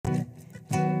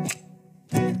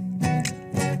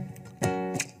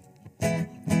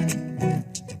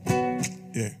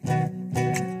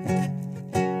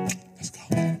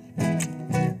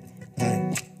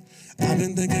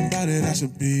about it, I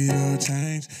should be the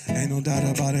change. Ain't no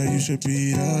doubt about it, you should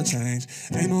be the change.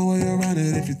 Ain't no way around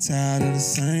it if you're tired of the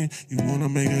same. You wanna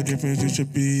make a difference, you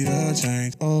should be the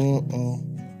change. Oh, oh,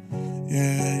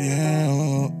 yeah, yeah,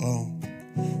 oh, oh,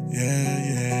 yeah,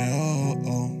 yeah, oh,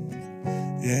 oh,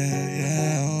 yeah,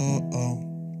 yeah, oh, oh.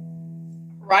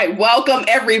 Right. Welcome,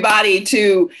 everybody,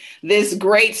 to this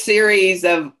great series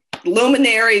of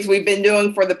luminaries we've been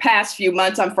doing for the past few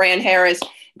months. I'm Fran Harris,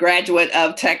 graduate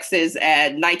of Texas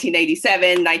at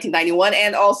 1987, 1991,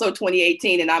 and also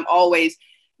 2018. And I'm always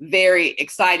very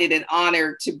excited and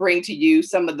honored to bring to you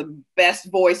some of the best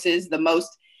voices, the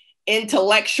most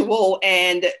intellectual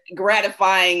and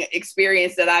gratifying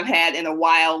experience that I've had in a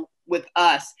while with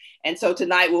us. And so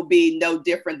tonight will be no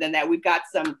different than that. We've got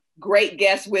some great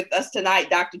guests with us tonight.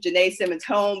 Dr. Janae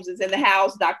Simmons-Holmes is in the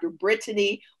house. Dr.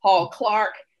 Brittany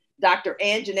Hall-Clark, Dr.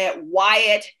 Anjanette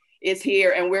Wyatt is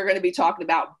here, and we're going to be talking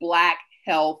about Black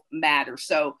Health Matters.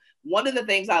 So one of the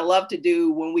things I love to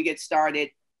do when we get started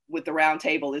with the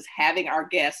roundtable is having our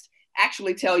guests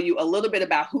actually tell you a little bit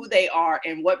about who they are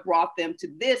and what brought them to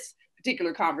this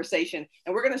particular conversation.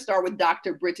 And we're going to start with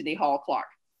Dr. Brittany Hall-Clark.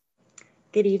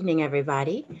 Good evening,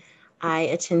 everybody. I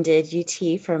attended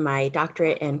UT for my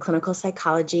doctorate in clinical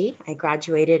psychology. I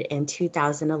graduated in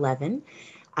 2011.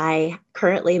 I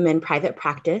currently am in private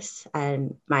practice,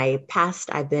 and my past,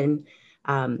 I've been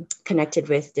connected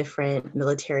with different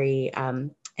military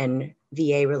and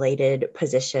VA-related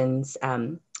positions,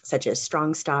 such as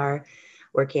Strong Star,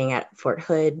 working at Fort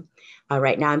Hood.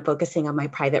 Right now, I'm focusing on my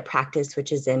private practice,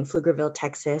 which is in Pflugerville,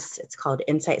 Texas. It's called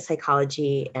Insight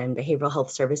Psychology and Behavioral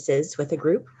Health Services with a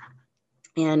group.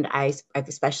 And I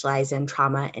specialize in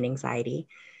trauma and anxiety.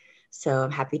 So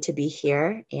I'm happy to be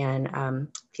here and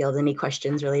field any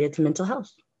questions related to mental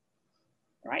health.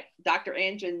 All right, Dr.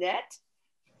 Anjanette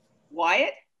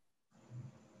Wyatt.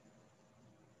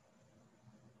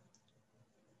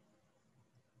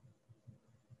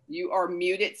 You are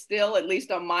muted still, at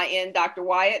least on my end, Dr.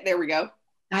 Wyatt. There we go.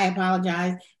 I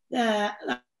apologize.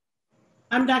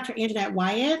 I'm Dr. Anjanette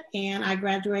Wyatt, and I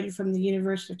graduated from the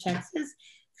University of Texas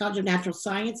College of Natural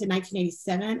Science in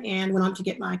 1987 and went on to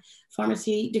get my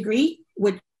pharmacy degree,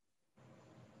 which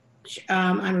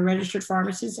I'm a registered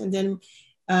pharmacist, and then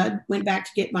went back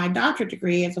to get my doctorate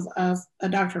degree as a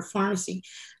doctor of pharmacy.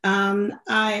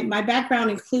 My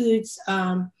background includes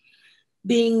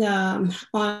being on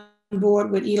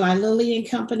board with Eli Lilly and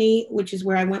Company, which is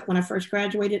where I went when I first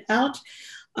graduated out.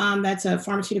 That's a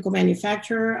pharmaceutical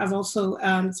manufacturer. I've also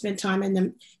spent time in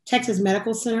the Texas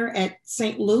Medical Center at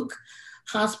St. Luke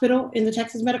Hospital in the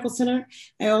Texas Medical Center.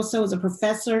 I also was a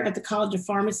professor at the College of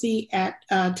Pharmacy at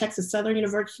Texas Southern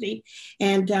University.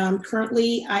 And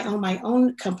currently I own my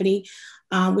own company,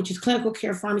 which is Clinical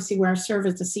Care Pharmacy, where I serve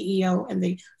as the CEO and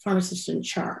the pharmacist in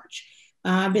charge.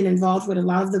 I've been involved with a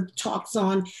lot of the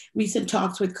recent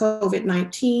talks with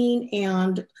COVID-19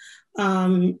 and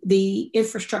the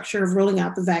infrastructure of rolling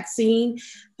out the vaccine.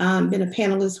 Been a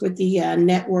panelist with the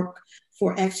Network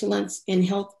for Excellence in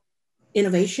Health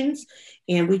Innovations.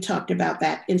 And we talked about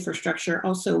that infrastructure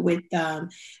also with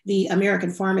the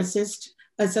American Pharmacist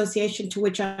Association, to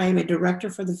which I am a director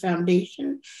for the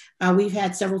foundation. We've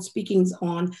had several speakings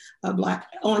on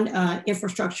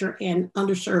infrastructure and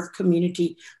underserved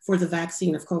community for the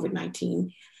vaccine of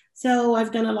COVID-19. So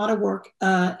I've done a lot of work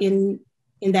in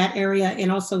that area,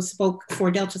 and also spoke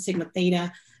for Delta Sigma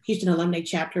Theta Houston Alumni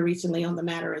Chapter recently on the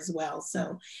matter as well.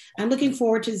 So I'm looking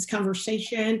forward to this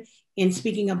conversation and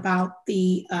speaking about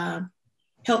the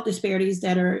health disparities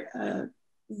that are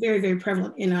very, very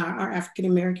prevalent in our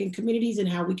African-American communities, and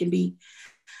how we can be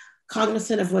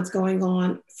cognizant of what's going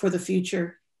on for the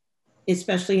future,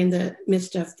 especially in the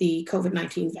midst of the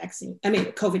COVID-19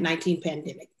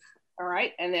 pandemic. All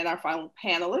right, and then our final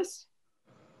panelist,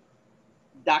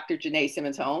 Dr. Janae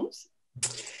Simmons-Holmes.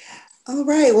 All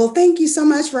right, well, thank you so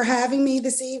much for having me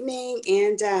this evening.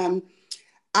 And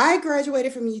I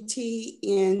graduated from UT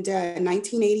in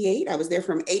 1988. I was there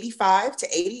from 85 to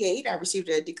 88. I received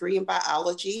a degree in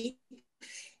biology,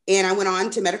 and I went on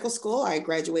to medical school. I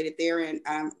graduated there in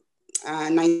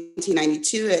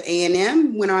 1992 at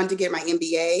A&M, went on to get my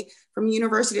MBA from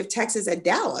University of Texas at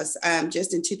Dallas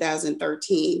just in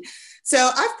 2013.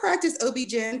 So I've practiced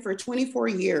OB-GYN for 24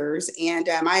 years, and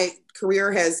my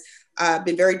career has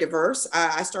been very diverse.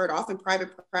 I started off in private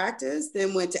practice,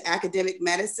 then went to academic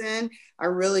medicine. I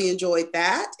really enjoyed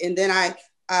that. And then I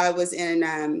was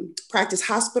in practice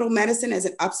hospital medicine as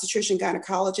an obstetrician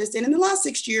gynecologist. And in the last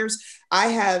 6 years, I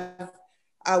have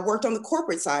worked on the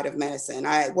corporate side of medicine.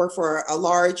 I work for a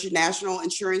large national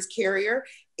insurance carrier.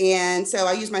 And so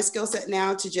I use my skill set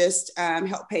now to just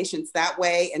help patients that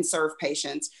way and serve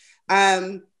patients.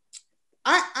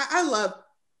 I love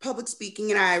public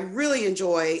speaking, and I really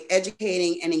enjoy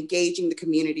educating and engaging the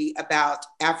community about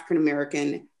African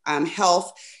American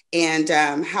health and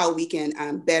how we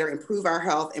can better improve our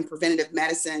health and preventative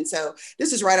medicine. So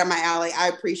this is right up my alley. I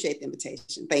appreciate the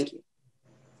invitation. Thank you.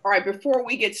 All right, before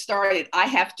we get started, I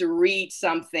have to read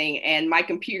something, and my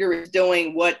computer is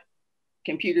doing what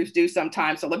computers do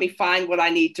sometimes. So let me find what I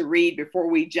need to read before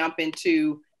we jump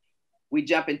into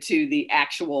the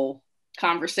actual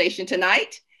conversation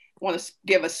tonight. I want to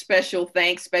give a special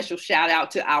thanks, special shout out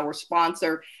to our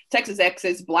sponsor, Texas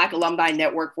Exes Black Alumni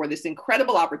Network, for this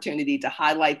incredible opportunity to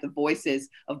highlight the voices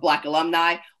of Black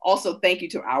alumni. Also, thank you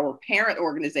to our parent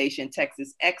organization,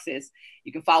 Texas Exes.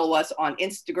 You can follow us on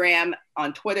Instagram,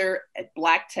 on Twitter at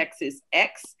Black Texas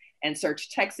X, and search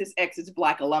Texas Exes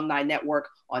Black Alumni Network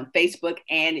on Facebook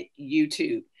and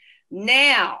YouTube.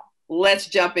 Now, let's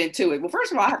jump into it. Well,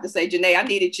 first of all, I have to say, Janae, I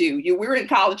needed you. We were in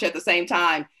college at the same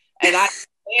time, and I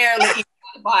barely eat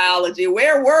biology.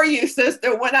 Where were you,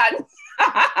 sister, when I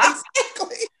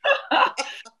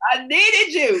I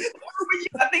needed you? Where were you?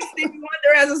 I think Stevie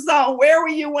Wonder has a song, "Where Were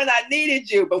You When I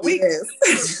Needed You?" But we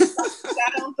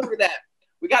got on through that.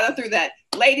 We got on through that.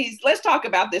 Ladies, let's talk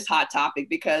about this hot topic,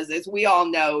 because as we all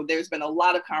know, there's been a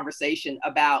lot of conversation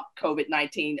about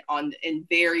COVID-19 in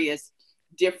various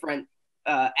different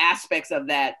aspects of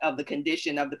the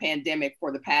condition of the pandemic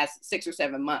for the past 6 or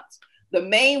 7 months. The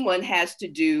main one has to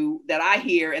do, that I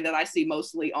hear and that I see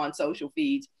mostly on social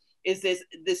feeds, is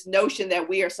this notion that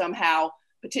we are somehow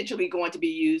potentially going to be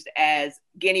used as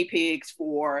guinea pigs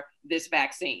for this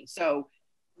vaccine. So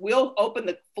we'll open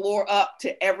the floor up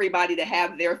to everybody to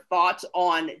have their thoughts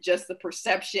on just the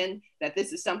perception that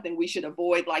this is something we should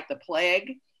avoid like the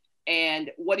plague.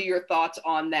 And what are your thoughts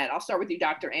on that? I'll start with you,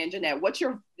 Dr. Anjanette. What's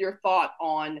your thought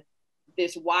on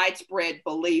this widespread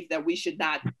belief that we should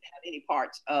not have any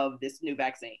parts of this new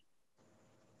vaccine?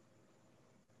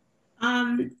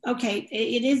 Okay,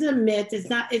 it is a myth.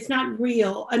 It's not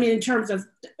real. I mean, in terms of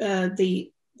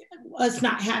us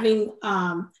not having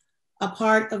a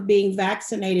part of being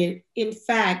vaccinated. In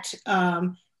fact,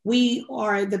 we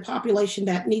are the population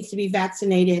that needs to be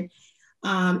vaccinated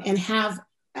and have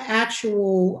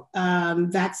actual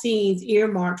vaccines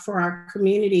earmarked for our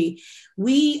community.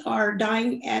 We are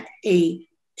dying at a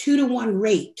 2-to-1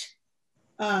 rate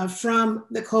from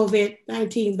the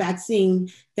COVID-19 vaccine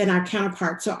than our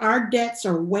counterparts. So our deaths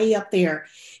are way up there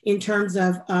in terms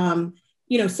of,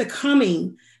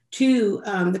 succumbing to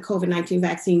the COVID-19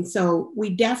 vaccine. So we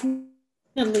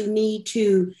definitely need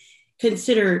to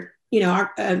consider,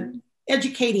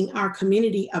 educating our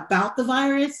community about the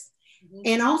virus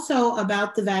and also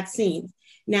about the vaccine.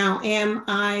 Now, am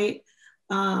I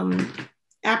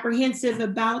apprehensive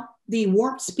about the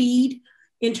warp speed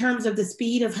in terms of the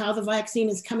speed of how the vaccine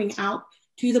is coming out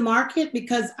to the market?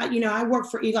 Because, I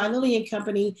work for Eli Lilly and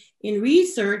Company in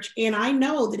research, and I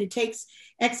know that it takes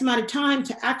X amount of time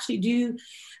to actually do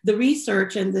the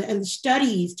research and the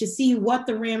studies to see what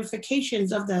the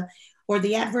ramifications of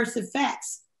the adverse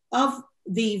effects of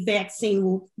the vaccine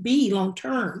will be long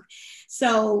term.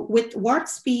 So with warp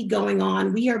speed going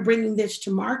on, we are bringing this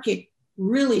to market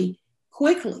really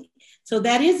quickly. So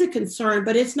that is a concern,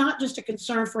 but it's not just a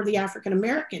concern for the African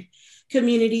American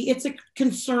community. It's a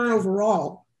concern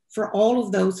overall for all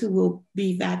of those who will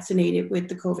be vaccinated with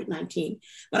the COVID-19.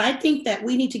 But I think that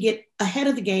we need to get ahead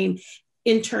of the game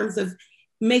in terms of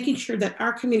making sure that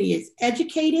our community is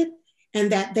educated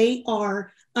and that they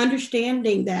are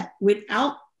understanding that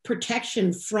without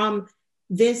protection from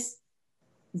this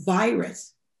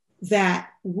virus, that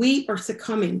we are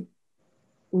succumbing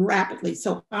rapidly.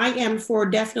 So I am for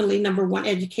definitely number one,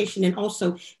 education, and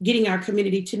also getting our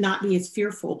community to not be as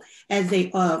fearful as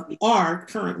they are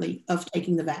currently of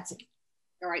taking the vaccine.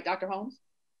 All right, Dr. Holmes.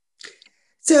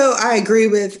 So I agree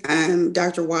with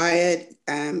Dr. Wyatt.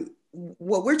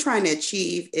 What we're trying to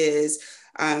achieve is,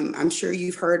 I'm sure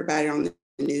you've heard about it on the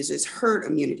news, is herd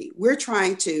immunity. We're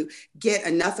trying to get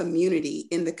enough immunity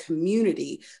in the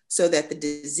community so that the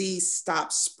disease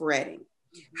stops spreading.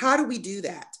 Mm-hmm. How do we do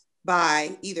that?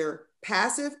 By either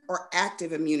passive or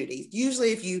active immunity.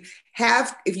 Usually if you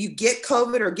get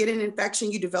COVID or get an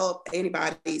infection, you develop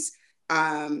antibodies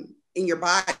in your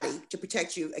body to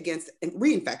protect you against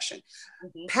reinfection.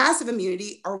 Mm-hmm. Passive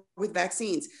immunity are with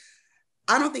vaccines.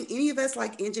 I don't think any of us,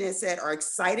 like Anjanette said, are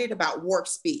excited about warp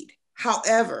speed.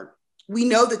 However, we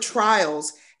know the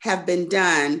trials have been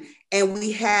done, and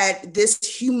we had this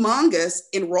humongous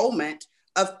enrollment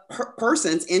of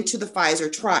persons into the Pfizer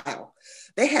trial.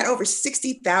 They had over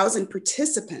 60,000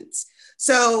 participants.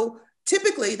 So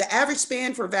typically the average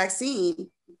span for vaccine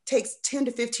takes 10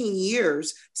 to 15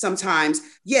 years sometimes.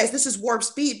 Yes, this is warp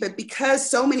speed, but because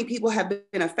so many people have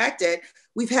been affected,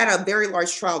 we've had a very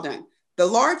large trial done. The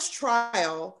large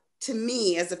trial, to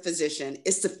me as a physician,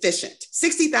 is sufficient.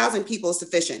 60,000 people is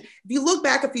sufficient. If you look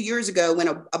back a few years ago when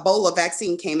Ebola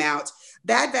vaccine came out,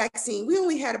 that vaccine, we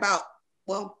only had about,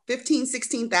 15,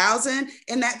 16,000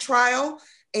 in that trial.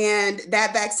 And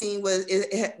that vaccine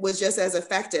was just as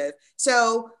effective.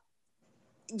 So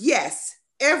yes,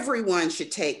 everyone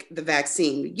should take the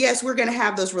vaccine. Yes, we're going to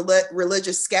have those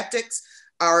religious skeptics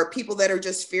or people that are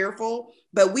just fearful,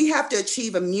 but we have to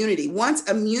achieve immunity. Once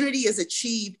immunity is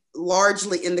achieved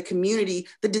largely in the community,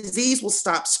 the disease will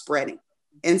stop spreading.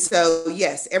 And so,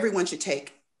 yes, everyone should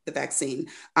take the vaccine,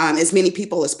 as many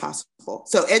people as possible.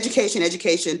 So education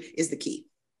is the key.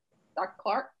 Dr.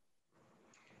 Clark?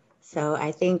 So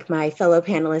I think my fellow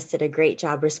panelists did a great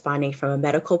job responding from a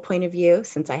medical point of view.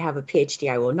 Since I have a PhD,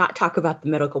 I will not talk about the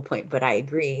medical point, but I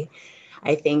agree.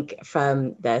 I think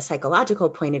from the psychological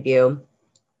point of view,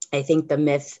 I think the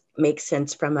myth makes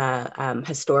sense from a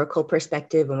historical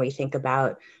perspective. When we think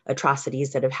about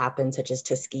atrocities that have happened, such as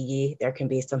Tuskegee, there can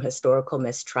be some historical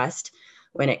mistrust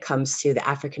when it comes to the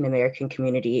African-American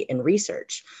community in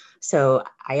research. So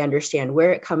I understand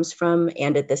where it comes from.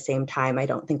 And at the same time, I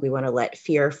don't think we want to let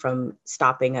fear from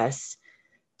stopping us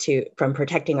from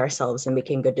protecting ourselves and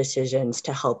making good decisions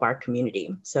to help our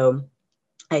community. So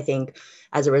I think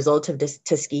as a result of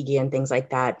Tuskegee and things like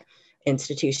that,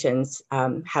 institutions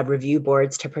have review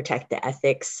boards to protect the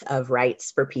ethics of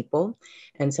rights for people.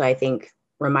 And so I think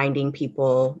reminding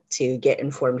people to get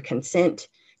informed consent,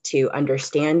 to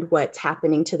understand what's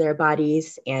happening to their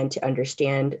bodies and to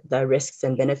understand the risks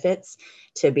and benefits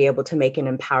to be able to make an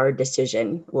empowered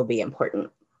decision will be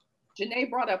important. Janae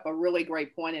brought up a really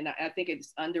great point, and I think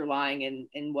it's underlying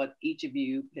in what each of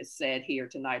you has said here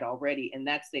tonight already, and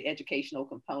that's the educational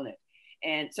component.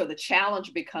 And so the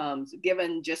challenge becomes,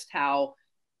 given just how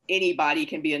anybody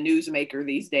can be a newsmaker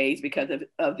these days because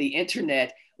of the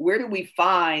internet, where do we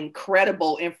find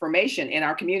credible information in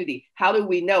our community? How do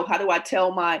we know? How do I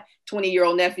tell my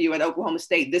 20-year-old nephew at Oklahoma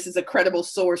State, this is a credible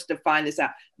source to find this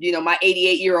out? You know, my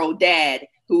 88-year-old dad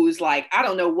who's like, I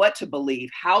don't know what to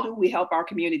believe. How do we help our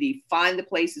community find the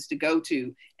places to go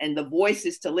to and the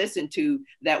voices to listen to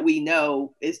that we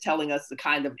know is telling us the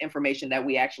kind of information that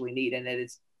we actually need and that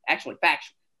it's actually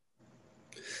factual?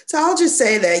 So I'll just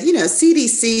say that,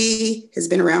 CDC has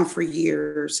been around for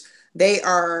years. They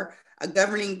are a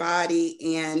governing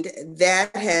body, and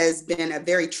that has been a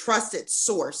very trusted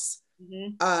source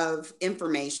of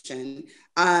information.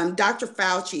 Dr.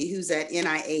 Fauci, who's at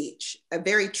NIH, a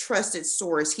very trusted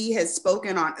source. He has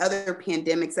spoken on other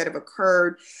pandemics that have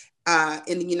occurred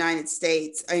in the United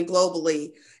States and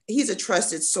globally. He's a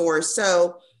trusted source.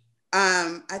 So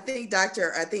I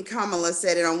think Kamala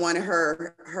said it on one of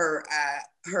her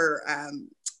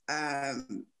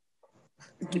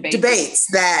debates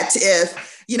that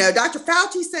if, Dr.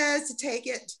 Fauci says to take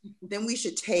it, then we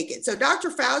should take it. So Dr.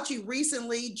 Fauci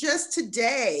recently, just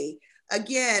today,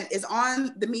 again, is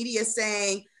on the media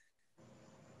saying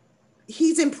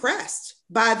he's impressed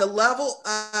by the level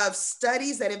of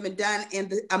studies that have been done and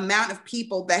the amount of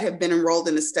people that have been enrolled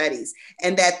in the studies,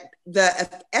 and that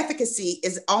the efficacy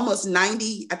is almost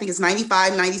 90, I think it's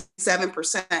 95,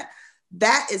 97%.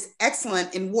 That is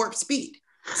excellent in warp speed.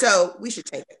 So we should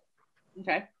take it.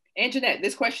 Okay. And Jeanette,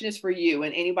 this question is for you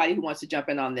and anybody who wants to jump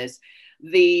in on this.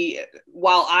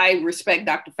 While I respect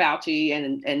Dr. Fauci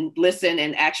and listen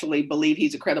and actually believe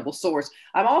he's a credible source,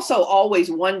 I'm also always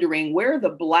wondering, where are the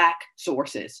Black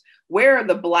sources? Where are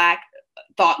the Black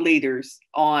thought leaders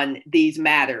on these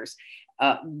matters?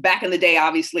 Back in the day,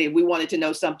 obviously, if we wanted to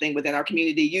know something within our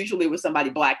community, usually it was somebody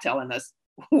Black telling us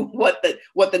what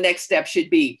the next step should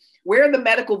be. Where are the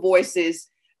medical voices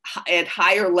at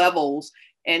higher levels?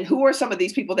 And who are some of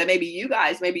these people that maybe you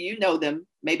know them,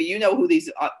 maybe you know who these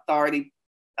authority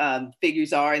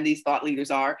figures are and these thought leaders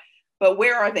are, but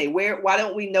where are they? Why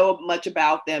don't we know much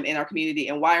about them in our community,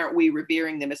 and why aren't we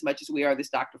revering them as much as we are this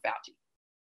Dr. Fauci?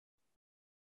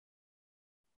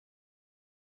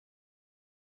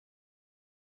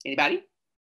 Anybody?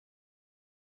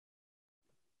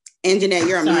 And Jeanette,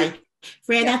 you're on mute.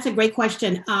 Fran, that's a great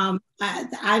question.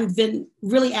 I've been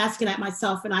really asking that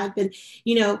myself, and I've been,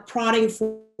 prodding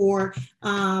for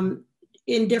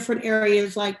in different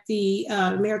areas like the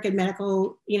American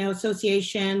Medical,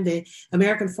 Association, the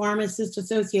American Pharmacists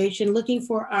Association, looking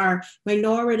for our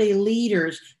minority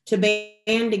leaders to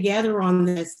band together on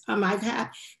this. I've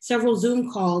had several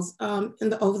Zoom calls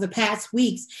over the past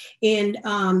weeks, and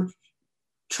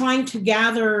trying to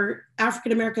gather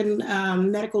African American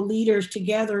medical leaders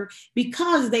together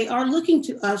because they are looking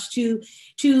to us to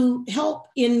help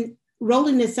in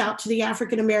rolling this out to the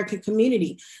African American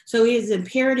community. So it is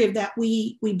imperative that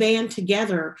we band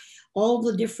together all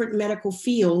the different medical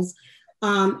fields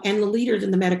and the leaders in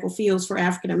the medical fields for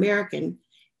African American,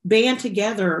 band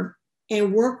together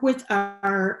and work with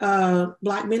our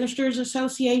Black Ministers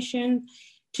Association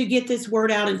to get this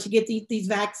word out and to get these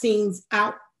vaccines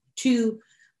out to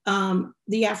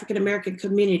the African American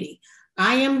community.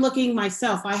 I am looking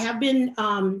myself. I have been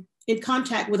in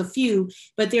contact with a few,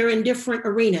 but they're in different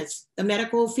arenas: the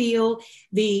medical field,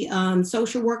 the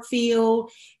social work field,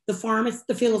 the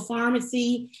field of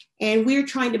pharmacy, and we're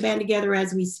trying to band together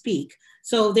as we speak.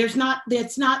 So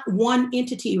that's not one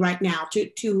entity right now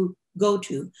to go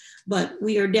to, but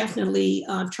we are definitely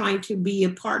trying to be a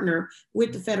partner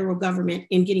with the federal government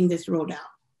in getting this rolled out.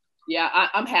 Yeah,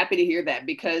 I'm happy to hear that,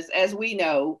 because as we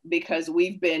know, because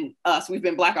we've been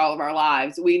Black all of our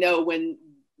lives, we know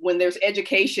when there's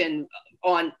education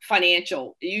on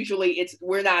financial, usually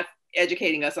we're not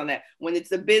educating us on that. When it's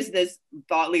the business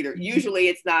thought leader, usually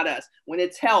it's not us. When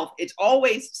it's health, it's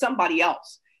always somebody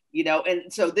else, and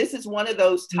so this is one of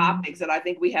those topics that I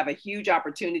think we have a huge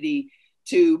opportunity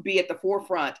to be at the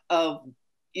forefront of,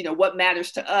 what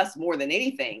matters to us more than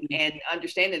anything, and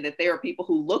understanding that there are people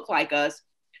who look like us,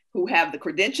 who have the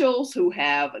credentials, who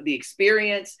have the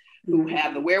experience, who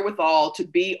have the wherewithal to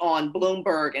be on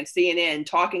Bloomberg and CNN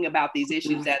talking about these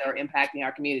issues that are impacting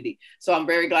our community. So I'm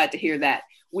very glad to hear that.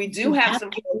 We do have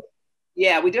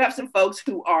some folks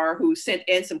who sent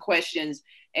in some questions,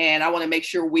 and I want to make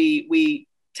sure we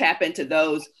tap into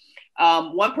those.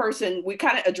 One person, we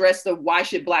kind of addressed why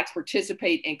should Blacks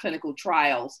participate in clinical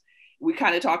trials? We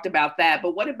kind of talked about that,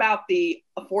 but what about the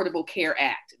Affordable Care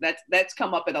Act? That's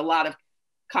come up in a lot of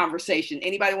conversation.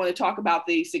 Anybody want to talk about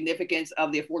the significance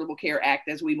of the Affordable Care Act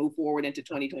as we move forward into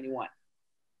 2021?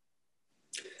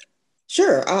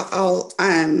 Sure,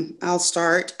 I'll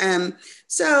start.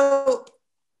 So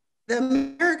the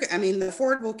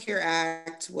Affordable Care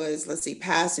Act was,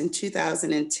 passed in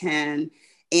 2010,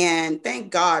 and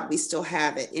thank God we still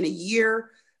have it in a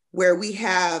year where we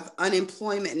have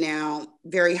unemployment now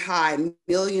very high,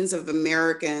 millions of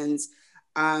Americans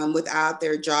without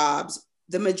their jobs.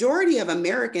 The majority of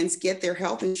Americans get their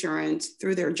health insurance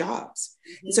through their jobs.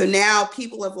 Mm-hmm. So now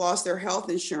people have lost their health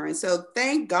insurance. So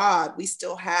thank God we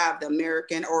still have the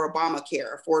American or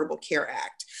Obamacare, Affordable Care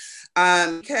Act,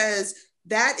 because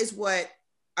that is what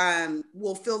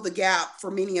will fill the gap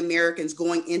for many Americans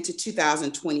going into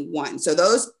 2021. So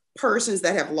those persons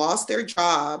that have lost their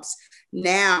jobs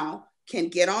now can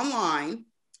get online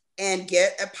and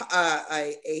get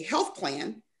a health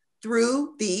plan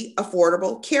through the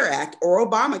Affordable Care Act, or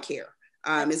Obamacare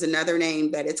is another name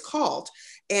that it's called.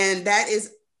 And that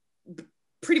is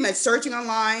pretty much searching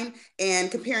online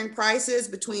and comparing prices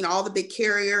between all the big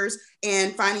carriers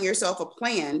and finding yourself a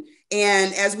plan.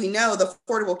 And as we know, the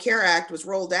Affordable Care Act was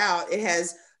rolled out.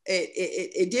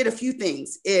 It did a few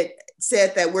things. It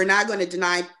said that we're not going to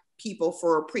deny people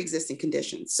for pre-existing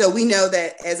conditions. So we know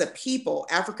that as a people,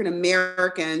 African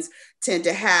Americans tend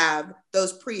to have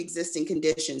those pre-existing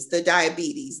conditions: the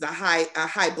diabetes, the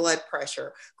high blood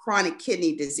pressure, chronic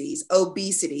kidney disease,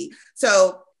 obesity.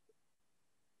 So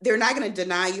they're not going to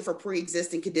deny you for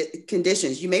pre-existing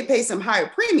conditions. You may pay some higher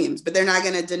premiums, but they're not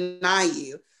going to deny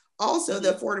you. Also,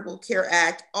 the Affordable Care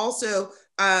Act also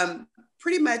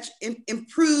pretty much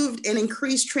improved and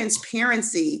increased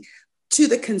transparency to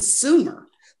the consumer.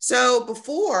 So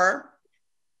before,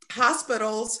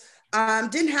 hospitals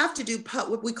didn't have to do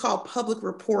what we call public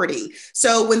reporting.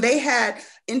 So when they had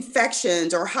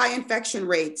infections or high infection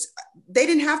rates, they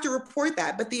didn't have to report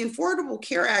that. But the Affordable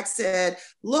Care Act said,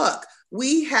 look,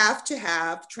 we have to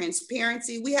have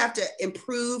transparency. We have to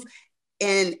improve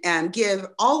and give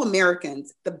all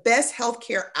Americans the best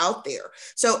healthcare out there.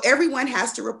 So everyone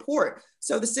has to report.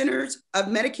 So the Centers of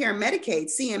Medicare and Medicaid,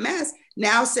 CMS,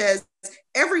 now says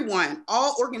everyone,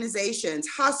 all organizations,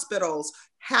 hospitals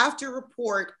have to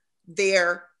report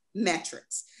their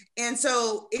metrics. And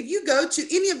so if you go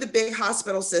to any of the big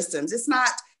hospital systems, it's not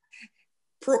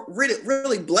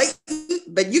really blatant,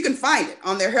 but you can find it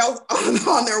on their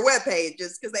on their web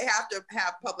pages, because they have to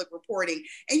have public reporting,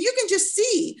 and you can just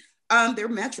see their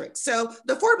metrics. So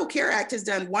the Affordable Care Act has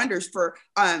done wonders for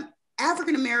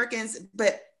African Americans,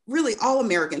 but really all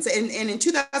Americans. And in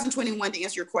 2021, to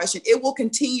answer your question, it will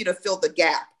continue to fill the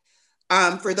gap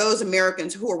for those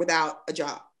Americans who are without a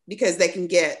job, because they can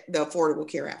get the Affordable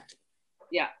Care Act.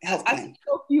 Yeah, I think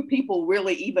so few people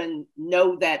really even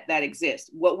know that exists.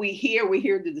 What we hear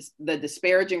the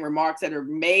disparaging remarks that are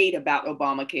made about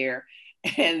Obamacare,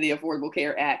 and the Affordable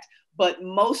Care Act, but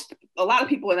a lot of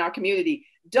people in our community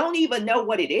don't even know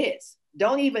what it is,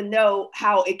 don't even know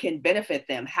how it can benefit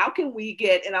them. How can we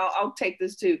get, and I'll take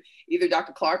this to either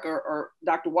Dr. Clark or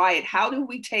Dr. Wyatt, how do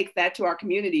we take that to our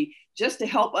community just to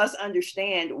help us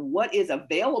understand what is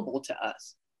available to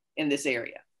us in this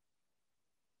area?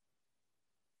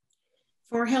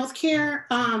 For healthcare,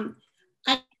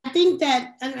 I think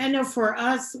that, I know for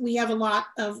us, we have a lot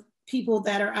of people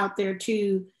that are out there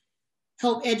to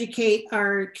help educate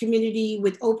our community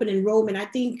with open enrollment. I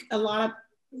think a lot of,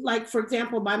 like, for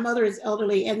example, my mother is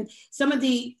elderly, and some of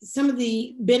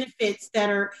the benefits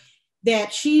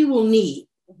that she will need,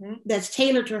 that's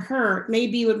tailored to her, may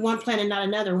be with one plan and not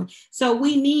another one. So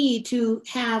we need to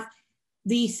have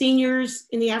the seniors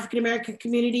in the African American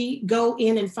community go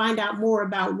in and find out more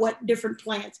about what different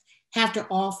plans have to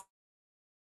offer,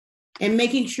 and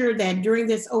making sure that during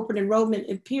this open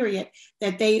enrollment period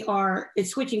that they are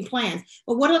switching plans.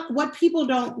 But what people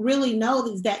don't really know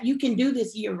is that you can do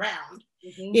this year round.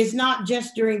 It's not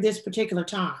just during this particular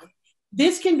time.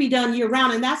 This can be done year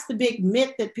round, and that's the big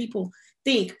myth that people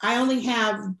think. I only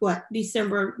have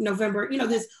December, November,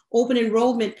 this open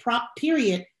enrollment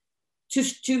period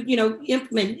to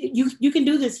implement. You can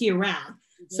do this year round.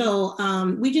 So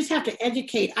we just have to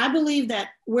educate. I believe that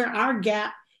where our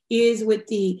gap is with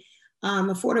the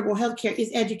affordable healthcare is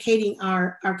educating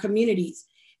our communities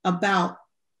about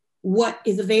what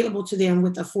is available to them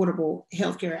with the Affordable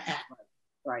Healthcare Act.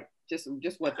 Right.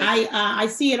 Just what I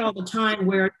see it all the time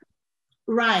where,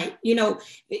 right,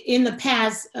 in the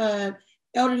past,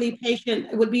 elderly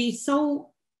patient would be so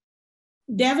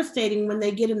devastating when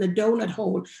they get in the donut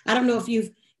hole. I don't know if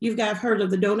you've guys heard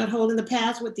of the donut hole in the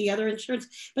past with the other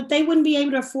insurance, but they wouldn't be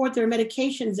able to afford their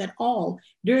medications at all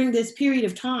during this period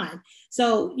of time.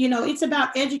 So, it's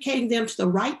about educating them to the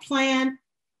right plan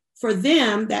for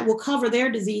them that will cover their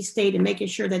disease state, and making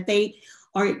sure that they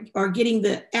are getting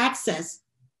the access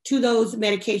to those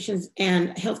medications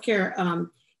and healthcare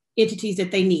entities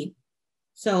that they need.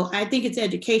 So I think it's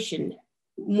education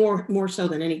more so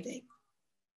than anything.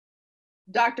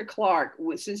 Dr. Clark,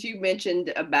 since you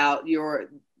mentioned about you're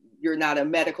not a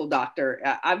medical doctor,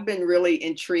 I've been really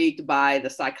intrigued by the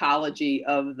psychology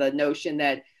of the notion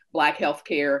that Black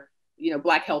healthcare,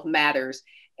 Black health matters.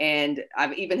 And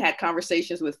I've even had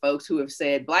conversations with folks who have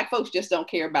said, Black folks just don't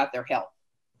care about their health.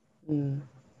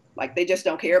 Like, they just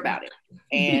don't care about it.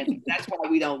 And that's why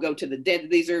we don't go to the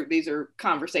dentist. These are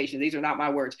conversations. These are not my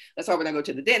words. That's why we don't go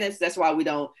to the dentist. That's why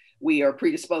we are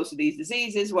predisposed to these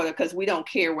diseases, because we don't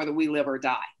care whether we live or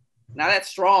die. Now that's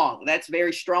strong. That's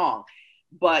very strong.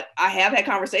 But I have had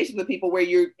conversations with people where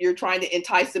you're trying to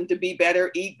entice them to be better,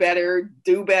 eat better,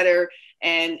 do better.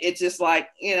 And it's just like,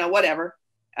 whatever.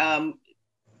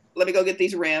 Let me go get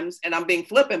these rims, and I'm being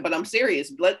flippant, but I'm serious.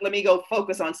 Let me go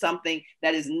focus on something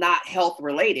that is not health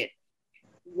related.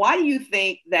 Why do you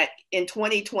think that in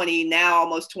 2020, now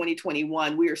almost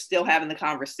 2021, we are still having the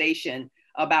conversation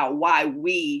about why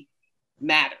we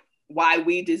matter, why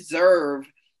we deserve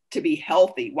to be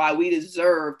healthy, why we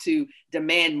deserve to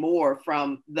demand more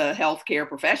from the healthcare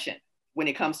profession when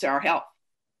it comes to our health?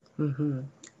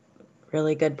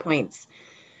 Really good points.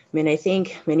 I mean, I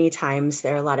think many times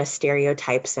there are a lot of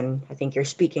stereotypes, and I think you're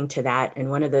speaking to that. And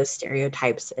one of those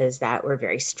stereotypes is that we're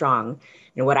very strong.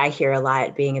 And what I hear a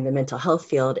lot being in the mental health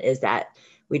field is that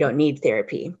we don't need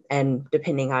therapy. And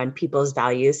depending on people's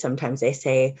values, sometimes they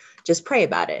say, just pray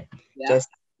about it. Yeah.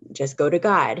 Just go to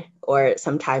God. Or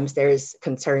sometimes there's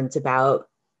concerns about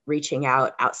reaching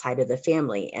out outside of the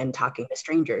family and talking to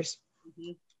strangers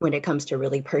when it comes to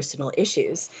really personal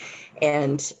issues.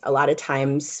 And a lot of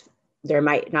times there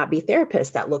might not be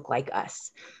therapists that look like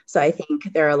us. So I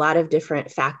think there are a lot of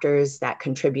different factors that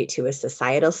contribute to a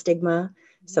societal stigma,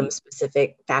 some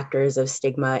specific factors of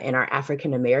stigma in our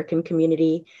African American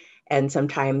community. And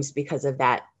sometimes because of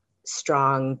that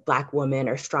strong Black woman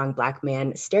or strong Black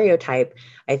man stereotype,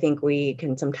 I think we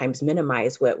can sometimes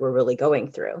minimize what we're really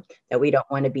going through, that we don't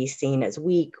want to be seen as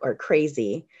weak or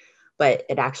crazy, but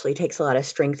it actually takes a lot of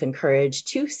strength and courage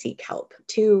to seek help,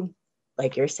 to,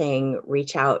 like you're saying,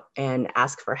 reach out and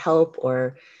ask for help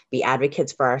or be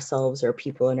advocates for ourselves or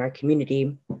people in our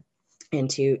community, and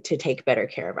to take better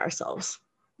care of ourselves.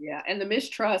 Yeah, and the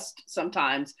mistrust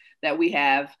sometimes that we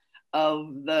have of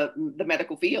the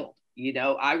medical field.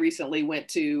 I recently went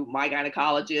to my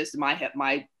gynecologist,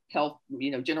 my health,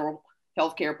 general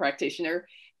healthcare practitioner,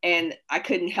 and I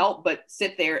couldn't help but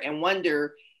sit there and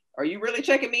wonder, are you really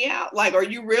checking me out? Like, are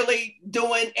you really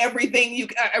doing everything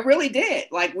I really did?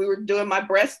 Like, we were doing my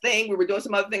breast thing. We were doing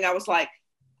some other thing. I was like,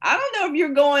 I don't know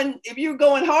if you're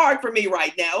going hard for me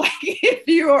right now. Like if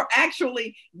you're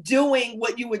actually doing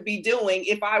what you would be doing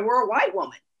if I were a white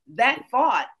woman. That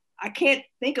thought, I can't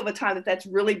think of a time that that's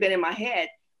really been in my head,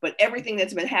 but everything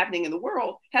that's been happening in the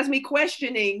world has me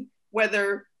questioning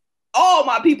whether all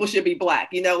my people should be Black.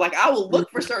 You know, like I will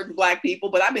look for certain Black people,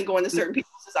 but I've been going to certain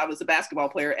people since I was a basketball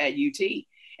player at UT.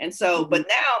 And so, but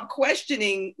now I'm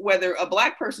questioning whether a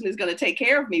Black person is going to take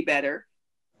care of me better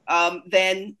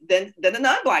than a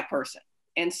non-Black person.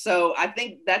 And so I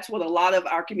think that's what a lot of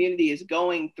our community is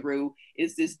going through,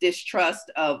 is this distrust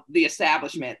of the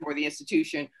establishment or the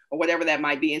institution or whatever that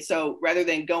might be. And so rather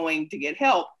than going to get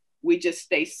help, we just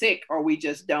stay sick, or we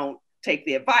just don't take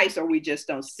the advice, or we just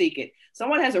don't seek it.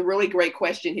 Someone has a really great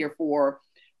question here for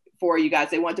you guys.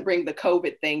 They want to bring the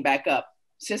COVID thing back up.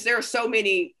 Since there are so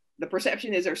many, the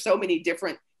perception is there's so many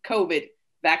different COVID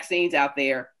vaccines out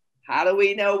there. How do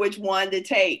we know which one to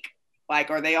take? Like,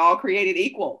 are they all created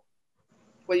equal?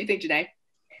 What do you think, Janae?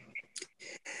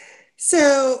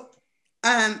 So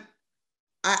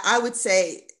I would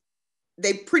say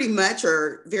they pretty much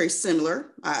are very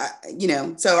similar.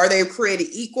 So are they created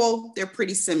equal? They're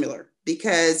pretty similar,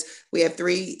 because we have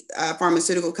three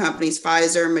pharmaceutical companies: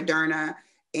 Pfizer, Moderna,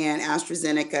 and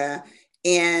AstraZeneca.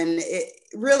 And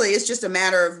it's just a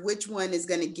matter of which one is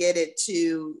going to get it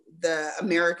to the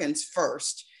Americans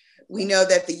first. We know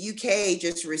that the UK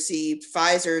just received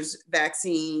Pfizer's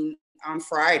vaccine on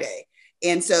Friday.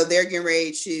 And so they're getting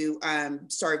ready to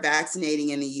start vaccinating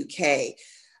in the UK.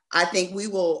 I think we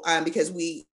will, because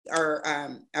we are,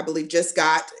 I believe, just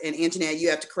got, and Antoinette,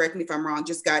 you have to correct me if I'm wrong,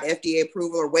 just got FDA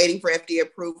approval or waiting for FDA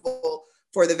approval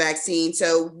for the vaccine.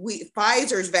 So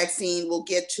Pfizer's vaccine will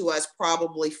get to us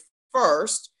probably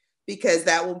first, because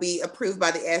that will be approved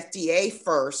by the FDA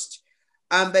first.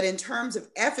 But in terms of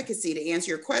efficacy, to answer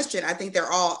your question, I think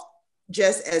they're all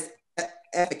just as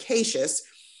efficacious.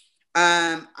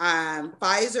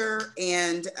 Pfizer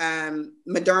and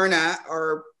Moderna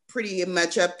are pretty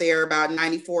much up there, about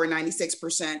 94,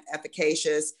 96%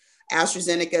 efficacious.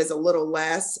 AstraZeneca is a little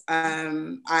less.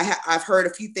 I've heard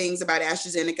a few things about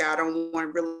AstraZeneca I don't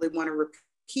really want to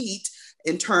repeat,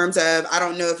 in terms of, I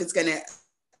don't know if it's going to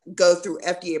go through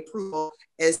FDA approval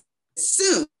as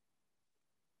soon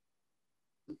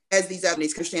as these other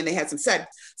companies. Understand they had some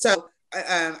setbacks. So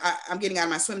I'm getting out of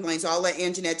my swim lane, so I'll let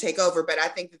Antoinette take over, but I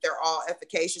think that they're all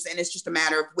efficacious, and it's just a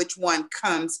matter of which one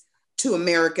comes to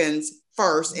Americans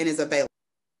first and is available.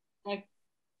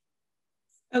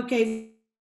 Okay.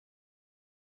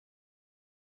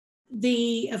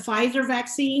 The Pfizer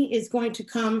vaccine is going to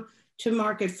come to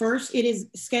market first. It is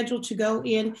scheduled to go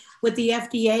in with the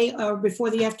FDA, or before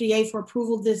the FDA, for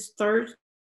approval this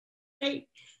Thursday.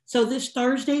 So this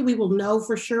Thursday, we will know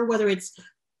for sure whether it's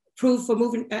approved for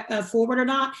moving forward or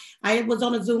not. I was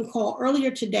on a Zoom call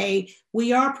earlier today.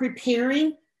 We are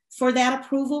preparing for that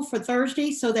approval for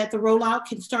Thursday, so that the rollout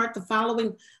can start the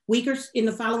following week, or in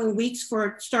the following weeks,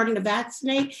 for starting to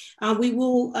vaccinate. We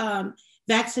will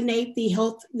vaccinate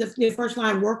the first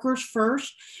line workers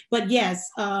first. But yes,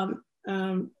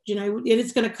 it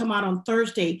is going to come out on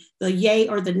Thursday, the yay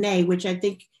or the nay, which I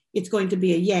think it's going to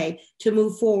be a yay, to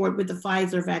move forward with the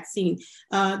Pfizer vaccine.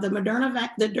 The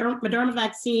Moderna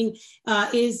vaccine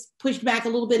is pushed back a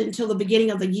little bit until the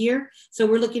beginning of the year. So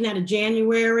we're looking at a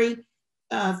January,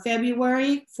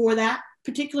 February for that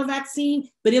particular vaccine,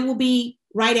 but it will be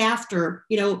right after,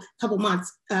 a couple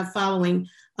months following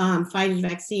Pfizer's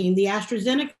vaccine. The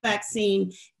AstraZeneca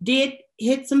vaccine did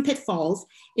hit some pitfalls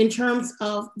in terms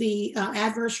of the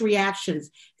adverse reactions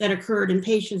that occurred in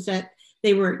patients that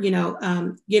they were,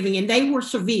 giving, and they were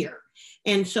severe.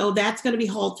 And so that's going to be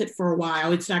halted for a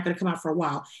while. It's not going to come out for a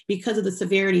while because of the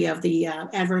severity of the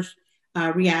adverse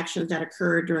reactions that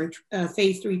occurred during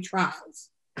phase 3 trials.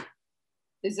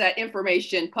 Is that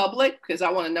information public? Because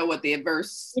I want to know what the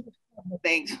adverse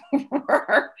things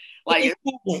were. Like, it's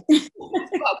public. It's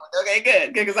public. Okay,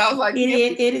 good. Because I was like,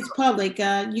 it is public.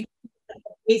 You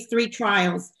phase 3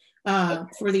 trials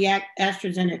for the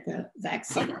AstraZeneca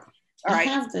vaccine. All right.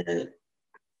 I have the.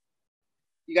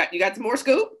 You got some more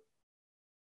scoop?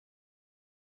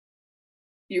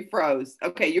 You froze.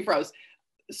 Okay, you froze.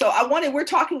 So we're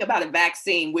talking about a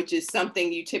vaccine, which is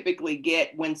something you typically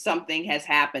get when something has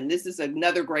happened. This is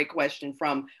another great question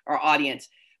from our audience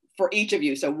for each of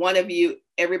you. So one of you,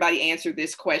 everybody answer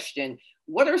this question.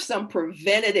 What are some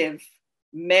preventative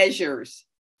measures,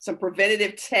 some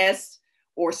preventative tests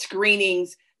or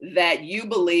screenings that you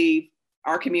believe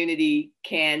our community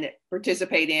can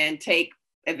participate in, take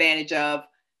advantage of,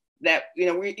 that,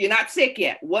 you're not sick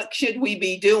yet? What should we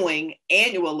be doing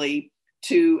annually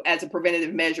as a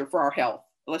preventative measure for our health?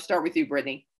 Let's start with you,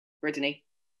 Brittany.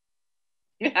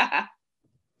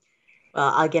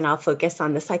 Well, again, I'll focus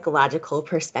on the psychological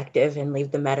perspective and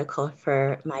leave the medical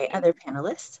for my other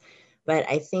panelists. But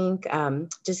I think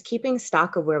just keeping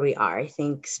stock of where we are. I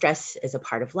think stress is a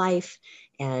part of life,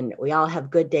 and we all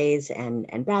have good days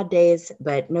and bad days,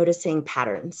 but noticing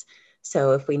patterns.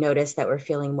 So if we notice that we're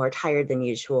feeling more tired than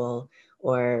usual,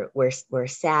 or we're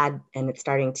sad and it's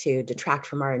starting to detract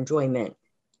from our enjoyment,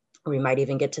 we might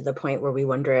even get to the point where we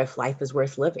wonder if life is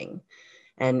worth living.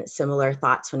 And similar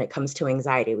thoughts when it comes to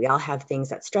anxiety. We all have things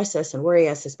that stress us and worry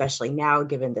us, especially now,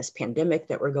 given this pandemic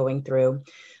that we're going through.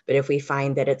 But if we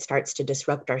find that it starts to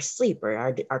disrupt our sleep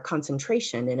or our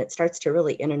concentration, and it starts to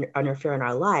really interfere in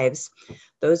our lives,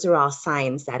 those are all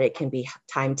signs that it can be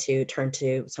time to turn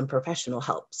to some professional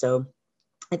help. So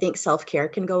I think self-care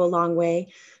can go a long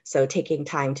way. So taking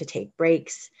time to take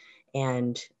breaks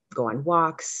and go on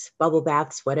walks, bubble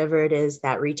baths, whatever it is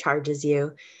that recharges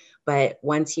you. But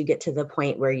once you get to the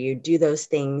point where you do those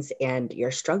things and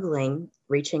you're struggling,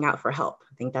 reaching out for help.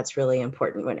 I think that's really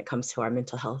important when it comes to our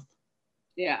mental health.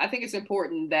 Yeah, I think it's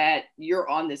important that you're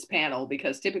on this panel,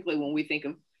 because typically when we think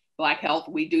of Black health,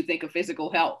 we do think of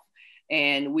physical health.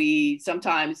 And we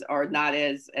sometimes are not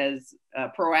as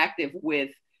proactive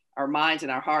with our minds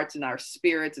and our hearts and our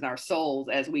spirits and our souls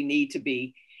as we need to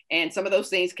be. And some of those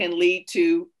things can lead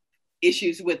to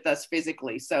issues with us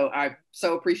physically. So I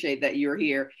so appreciate that you're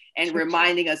here and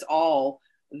reminding us all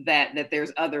that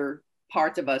there's other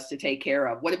parts of us to take care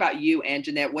of. What about you,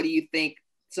 Anjanette? What do you think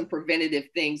some preventative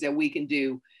things that we can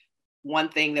do? One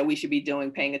thing that we should be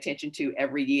doing, paying attention to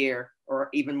every year or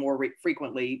even more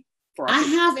frequently for our I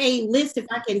have a list, if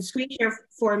I can screen share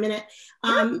for a minute.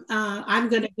 I'm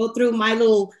going to go through my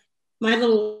little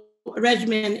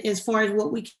regimen as far as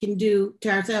what we can do to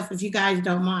ourselves, if you guys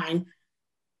don't mind.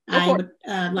 I would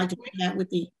like to do that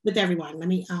with everyone. Let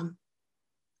me,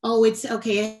 oh, it's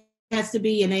okay. It has to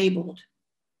be enabled.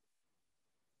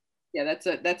 Yeah,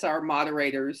 that's our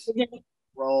moderator's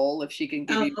role. If she can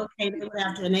give you. Okay, they would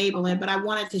have to enable it, but I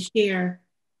wanted to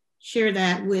share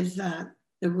that with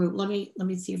the group. Let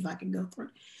me see if I can go through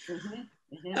it.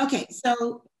 Mm-hmm. Mm-hmm. Okay,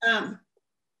 so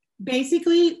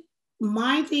basically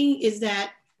my thing is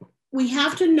that we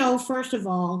have to know, first of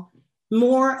all,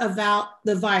 more about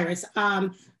the virus.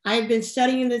 I've been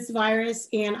studying this virus,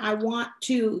 and I want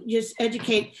to just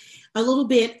educate a little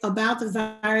bit about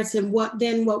the virus and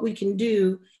what we can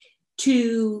do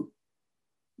to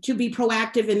be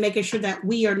proactive in making sure that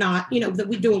we are not,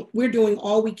 that we're doing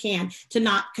all we can to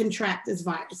not contract this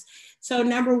virus. So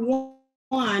number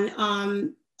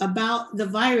one, about the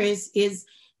virus is,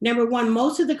 number one,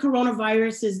 most of the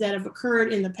coronaviruses that have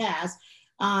occurred in the past,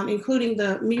 including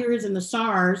the MERS and the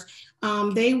SARS,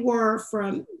 they were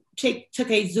took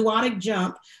a zoonotic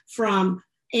jump from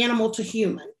animal to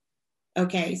human.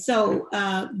 Okay, so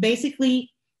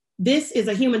basically this is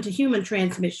a human to human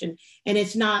transmission, and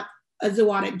it's not a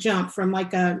zoonotic jump from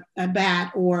like a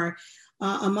bat or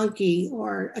a monkey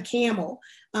or a camel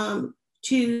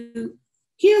to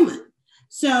human.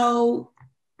 So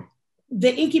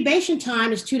the incubation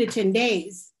time is 2 to 10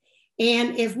 days.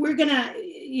 And if we're gonna,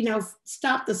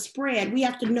 stop the spread, we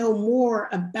have to know more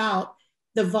about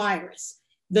the virus,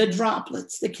 the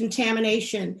droplets, the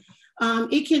contamination.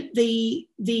 The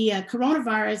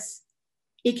coronavirus,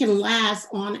 it can last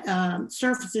on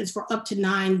surfaces for up to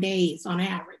 9 days on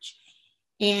average.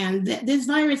 And this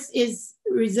virus is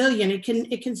resilient.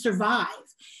 It can survive.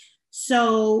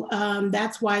 So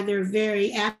that's why they're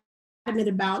very adamant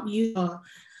about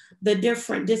the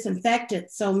different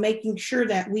disinfectants. So making sure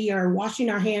that we are washing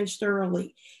our hands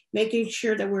thoroughly, making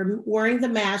sure that we're wearing the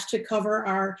mask to cover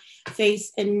our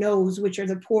face and nose, which are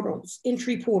the portals,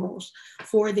 entry portals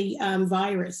for the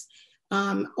virus.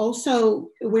 Also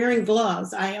wearing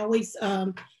gloves. I always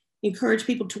encourage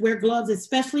people to wear gloves,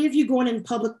 especially if you're going in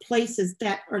public places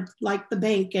that are like the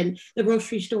bank and the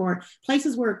grocery store,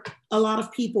 places where a lot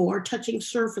of people are touching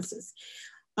surfaces.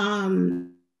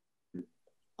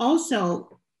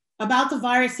 Also, about the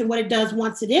virus and what it does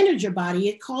once it enters your body,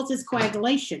 it causes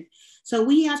coagulation. So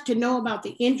we have to know about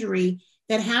the injury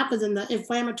that happens in the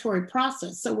inflammatory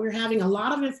process. So we're having a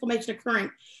lot of inflammation occurring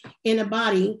in the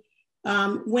body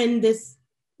when this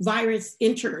virus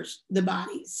enters the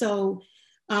body. So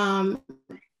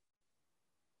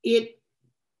it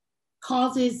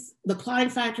causes the clotting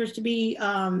factors to be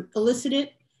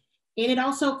elicited. And it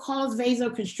also causes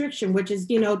vasoconstriction, which is,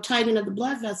 tightening of the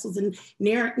blood vessels and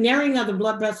narrowing of the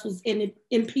blood vessels, and it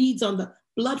impedes on the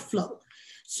blood flow.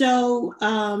 So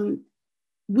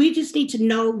we just need to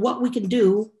know what we can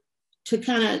do to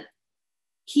kind of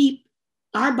keep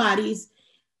our bodies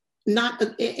not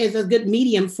as a good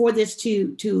medium for this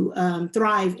to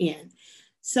thrive in.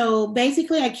 So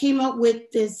basically I came up with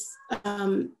this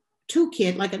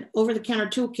toolkit, like an over-the-counter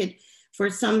toolkit for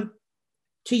some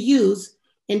to use.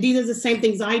 And these are the same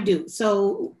things I do.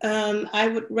 So I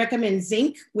would recommend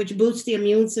zinc, which boosts the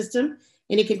immune system,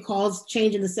 and it can cause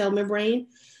change in the cell membrane.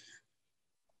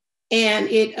 And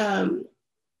it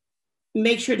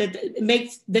makes sure that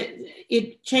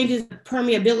it changes the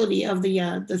permeability of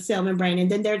the cell membrane.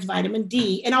 And then there's vitamin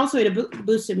D, and also it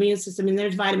boosts the immune system. And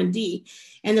there's vitamin D,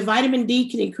 and the vitamin D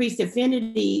can increase the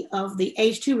affinity of the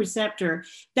H2 receptor.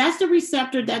 That's the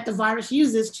receptor that the virus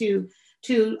uses to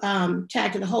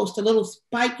tag to the host. The little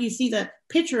spike, you see the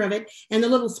picture of it, and the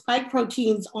little spike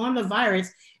proteins on the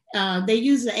virus, they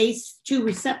use the H2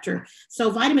 receptor.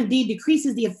 So vitamin D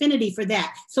decreases the affinity for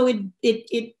that. So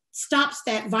it stops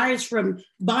that virus from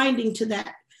binding to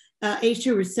that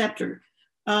H2 receptor.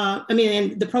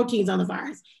 And the proteins on the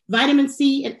virus. Vitamin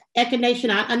C and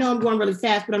echinacea. I know I'm going really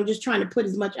fast, but I'm just trying to put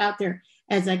as much out there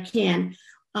as I can.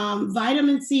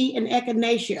 Vitamin C and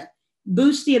echinacea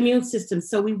boost the immune system.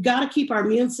 So we've got to keep our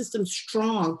immune system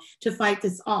strong to fight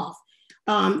this off.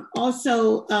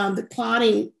 Also, the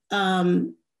clotting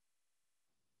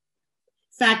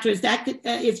factors that could,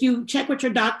 if you check with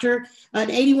your doctor, an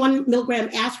 81 milligram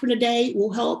aspirin a day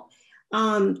will help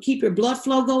keep your blood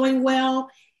flow going well.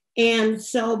 And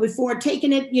so before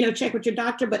taking it, check with your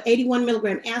doctor, but 81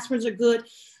 milligram aspirins are good.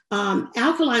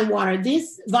 Alkaline water,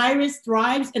 this virus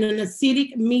thrives in an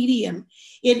acidic medium.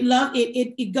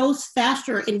 It goes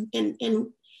faster and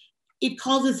it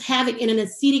causes havoc in an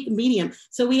acidic medium.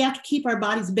 So we have to keep our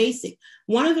bodies basic.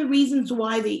 One of the reasons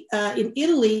why in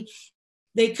Italy,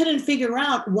 they couldn't figure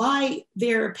out why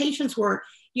their patients were,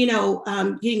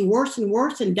 getting worse and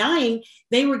worse and dying.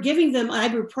 They were giving them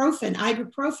ibuprofen.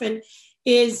 Ibuprofen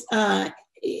is a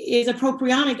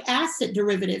propionic acid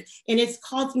derivative, and it's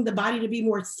causing the body to be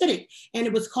more acidic, and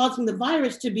it was causing the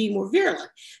virus to be more virulent.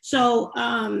 So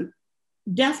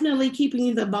definitely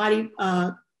keeping the body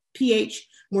pH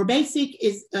more basic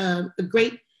is a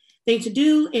great thing to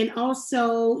do, and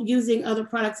also using other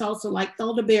products also like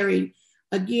elderberry,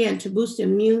 again, to boost the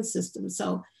immune system.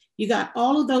 So you got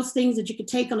all of those things that you can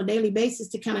take on a daily basis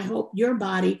to kind of help your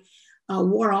body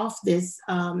ward off this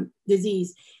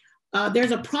disease.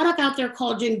 There's a product out there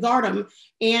called Gingardum,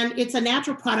 and it's a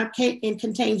natural product and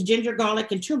contains ginger,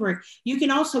 garlic, and turmeric. You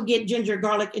can also get ginger,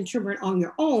 garlic, and turmeric on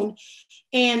your own,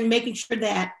 and making sure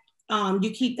that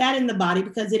you keep that in the body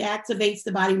because it activates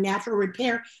the body's natural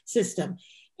repair system,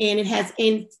 and it has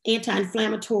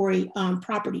anti-inflammatory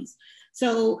properties.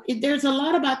 So there's a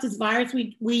lot about this virus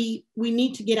we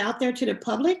need to get out there to the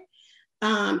public,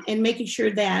 and making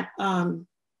sure that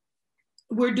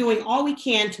we're doing all we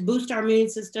can to boost our immune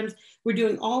systems. We're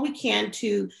doing all we can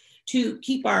to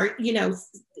keep our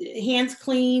hands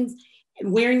clean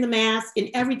and wearing the mask and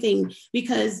everything,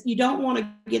 because you don't want to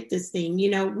get this thing.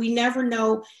 We never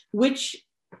know which.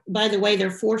 By the way, there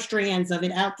are 4 strands of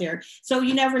it out there, so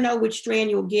you never know which strand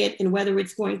you'll get and whether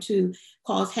it's going to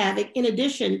cause havoc. In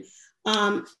addition,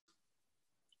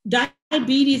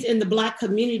 diabetes in the Black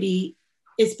community,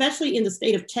 especially in the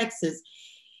state of Texas,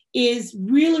 is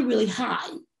really, really high,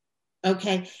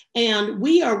 okay? And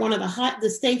we are one of the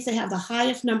states that have the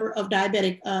highest number of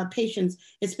diabetic patients,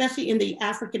 especially in the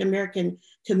African-American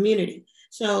community.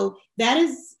 So that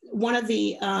is one of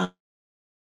the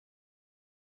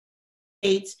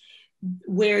states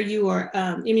where you are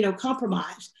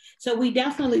immunocompromised. So we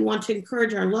definitely want to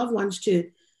encourage our loved ones to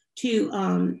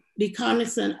be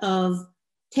cognizant of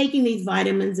taking these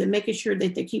vitamins and making sure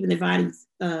that they're keeping their bodies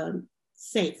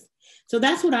safe. So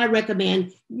that's what I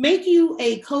recommend. Make you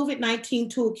a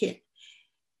COVID-19 toolkit.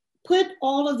 Put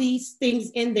all of these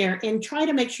things in there and try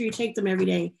to make sure you take them every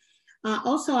day.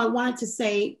 Also, I wanted to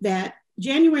say that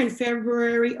January and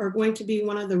February are going to be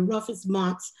one of the roughest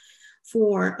months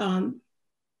for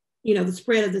the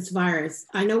spread of this virus.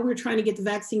 I know we're trying to get the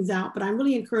vaccines out, but I'm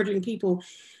really encouraging people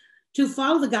to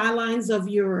follow the guidelines of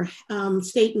your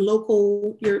state and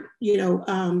local,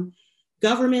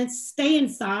 governments. Stay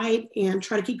inside and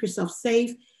try to keep yourself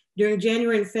safe during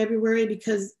January and February,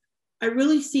 because I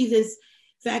really see this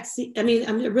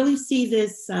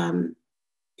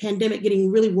pandemic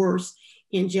getting really worse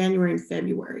in January and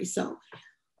February. So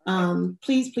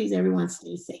please, everyone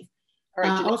stay safe. All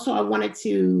right, also, I wanted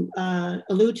to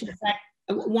allude to the fact,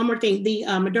 one more thing, the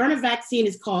Moderna vaccine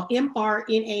is called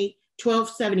mRNA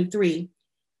 1273.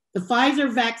 The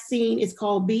Pfizer vaccine is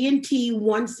called BNT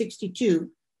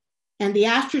 162. And the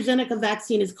AstraZeneca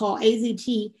vaccine is called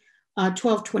AZT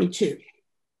 1222.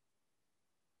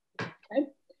 Okay.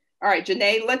 All right,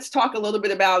 Janae, let's talk a little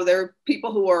bit about, there are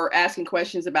people who are asking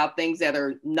questions about things that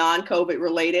are non-COVID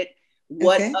related.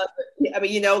 What Okay. other, I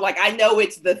mean, like I know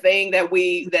it's the thing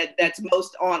that's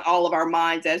most on all of our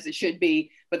minds, as it should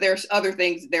be, but there are other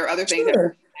things that are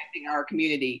Sure. impacting our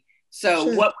community. So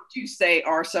Sure. what would you say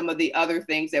are some of the other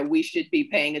things that we should be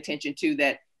paying attention to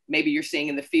that maybe you're seeing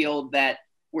in the field that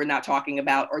we're not talking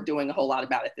about or doing a whole lot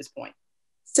about at this point?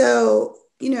 So,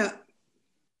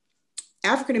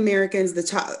 African Americans,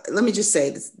 let me just say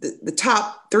this, the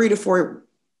top 3 to 4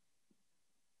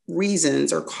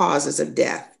 reasons or causes of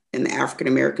death in the African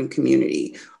American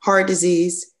community: heart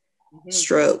disease,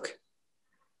 stroke,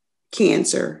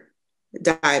 cancer,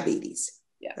 diabetes.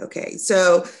 Yeah. Okay.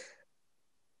 So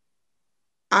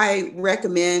I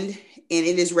recommend, and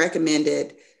it is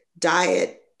recommended,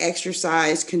 diet,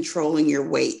 exercise, controlling your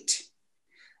weight.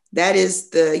 That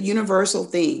is the universal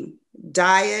theme: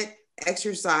 diet,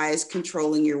 exercise,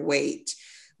 controlling your weight.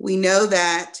 We know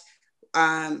that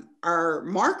our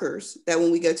markers that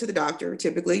when we go to the doctor,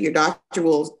 typically your doctor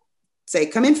will say,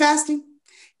 come in fasting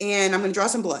and I'm going to draw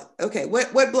some blood. Okay,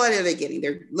 what blood are they getting?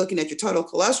 They're looking at your total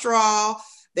cholesterol.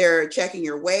 They're checking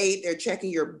your weight. They're checking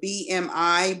your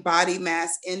BMI, body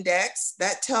mass index.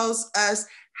 That tells us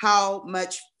how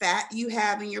much fat you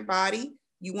have in your body.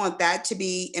 You want that to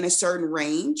be in a certain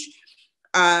range,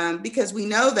 because we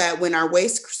know that when our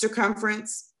waist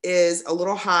circumference is a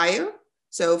little higher,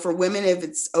 so for women, if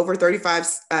it's over 35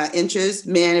 inches,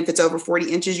 men, if it's over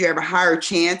 40 inches, you have a higher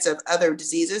chance of other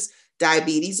diseases.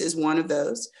 Diabetes is one of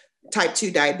those, type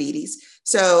 2 diabetes.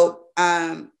 So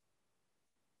total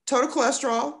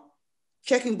cholesterol,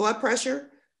 checking blood pressure,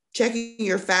 checking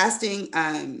your fasting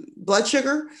blood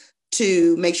sugar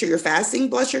to make sure your fasting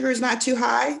blood sugar is not too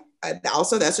high.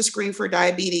 Also, that's a screen for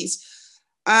diabetes.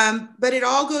 But it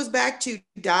all goes back to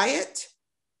diet,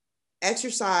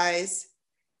 exercise,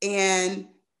 and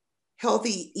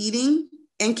healthy eating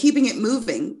and keeping it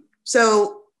moving.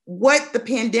 So what the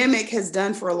pandemic has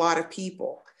done for a lot of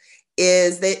people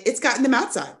is that it's gotten them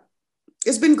outside.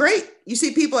 It's been great. You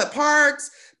see people at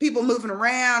parks, people moving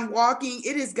around, walking.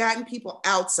 It has gotten people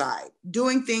outside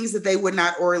doing things that they would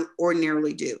not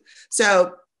ordinarily do.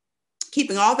 So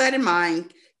keeping all that in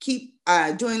mind, keep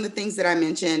doing the things that I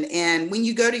mentioned. And when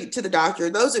you go to the doctor,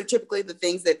 those are typically the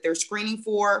things that they're screening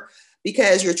for,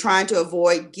 because you're trying to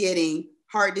avoid getting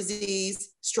heart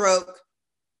disease, stroke,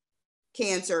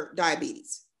 cancer,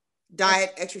 diabetes.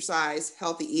 Diet, exercise,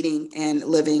 healthy eating, and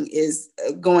living is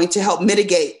going to help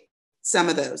mitigate some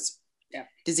of those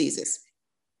diseases.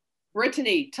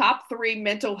 Brittany, top 3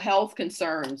 mental health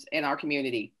concerns in our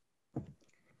community.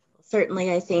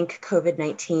 Certainly, I think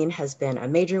COVID-19 has been a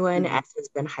major one, as has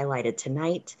been highlighted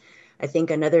tonight. I think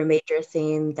another major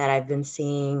theme that I've been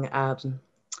seeing,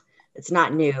 it's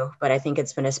not new, but I think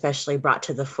it's been especially brought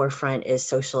to the forefront, is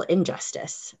social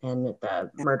injustice and the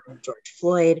murder of George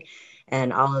Floyd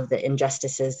and all of the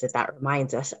injustices that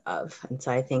reminds us of. And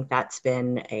so I think that's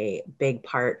been a big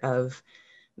part of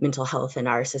mental health in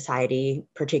our society,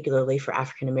 particularly for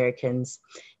African Americans,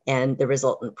 and the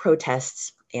resultant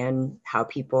protests and how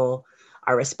people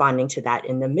are responding to that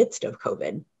in the midst of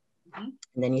COVID. And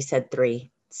then you said 3,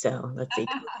 so let's see,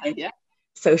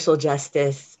 social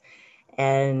justice,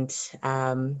 and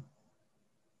I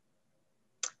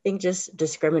think just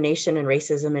discrimination and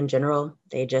racism in general.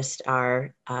 They just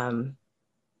are some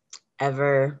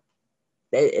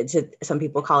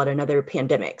people call it another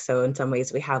pandemic. So in some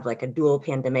ways we have like a dual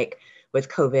pandemic with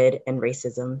COVID and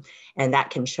racism, and that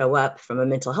can show up from a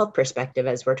mental health perspective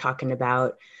as we're talking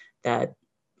about the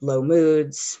low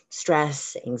moods,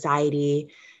 stress, anxiety,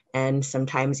 and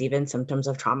sometimes even symptoms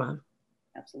of trauma.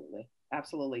 Absolutely.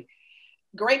 Absolutely.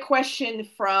 Great question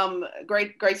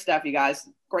great stuff, you guys.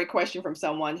 Great question from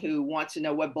someone who wants to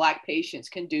know what Black patients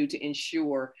can do to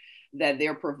ensure that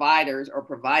their providers are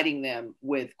providing them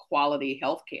with quality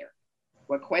health care.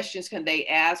 What questions can they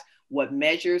ask? What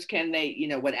measures can they,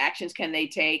 what actions can they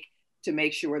take to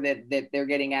make sure that they're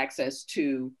getting access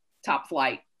to top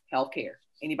flight health care?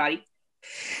 Anybody?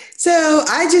 So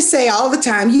I just say all the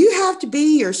time, you have to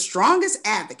be your strongest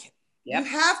advocate. Yep. You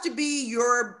have to be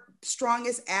your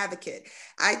strongest advocate.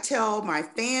 I tell my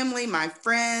family, my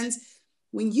friends,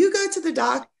 when you go to the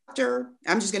doctor,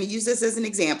 I'm just going to use this as an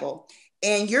example,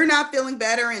 and you're not feeling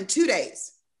better in 2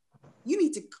 days, you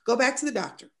need to go back to the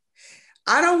doctor.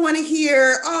 I don't want to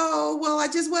hear, oh, well, I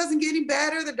just wasn't getting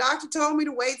better. The doctor told me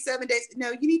to wait 7 days.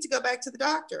 No, you need to go back to the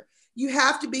doctor. You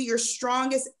have to be your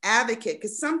strongest advocate,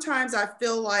 because sometimes I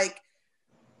feel like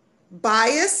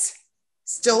bias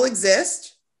still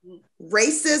exists.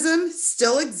 Racism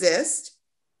still exists.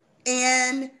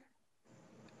 And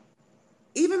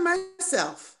even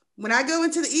myself, when I go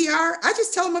into the ER, I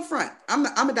just tell them up front,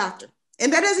 I'm a doctor.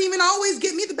 And that doesn't even always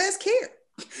get me the best care.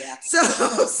 Yeah.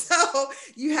 So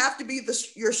you have to be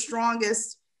your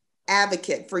strongest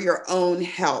advocate for your own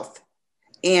health.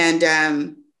 And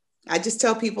I just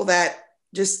tell people that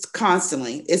just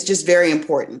constantly. It's just very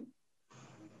important.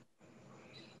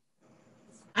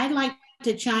 I'd like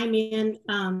to chime in,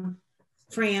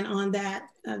 Fran, on that.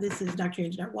 This is Dr.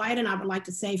 Angela White, and I would like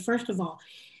to say, first of all,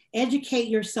 educate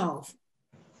yourself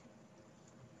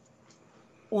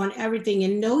on everything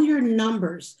and know your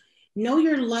numbers, know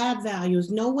your lab values,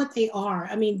 know what they are.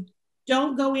 I mean,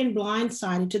 don't go in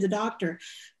blindsided to the doctor.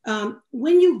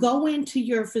 When you go into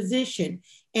your physician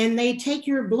and they take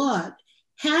your blood,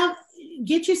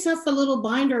 get yourself a little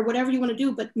binder or whatever you want to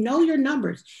do, but know your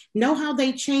numbers, know how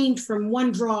they change from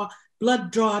one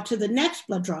blood draw to the next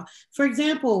blood draw. For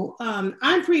example,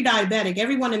 I'm pre-diabetic.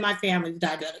 Everyone in my family is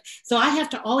diabetic. So I have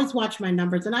to always watch my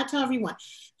numbers. And I tell everyone,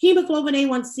 hemoglobin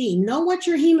A1C, know what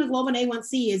your hemoglobin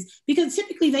A1C is, because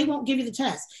typically they won't give you the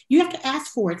test. You have to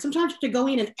ask for it. Sometimes you have to go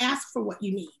in and ask for what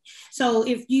you need. So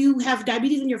if you have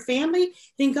diabetes in your family,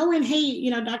 then go in, hey,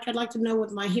 doctor, I'd like to know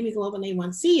what my hemoglobin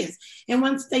A1C is. And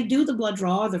once they do the blood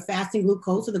draw or the fasting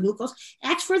glucose or the glucose,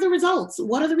 ask for the results.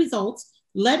 What are the results?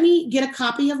 Let me get a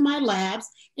copy of my labs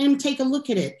and take a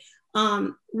look at it.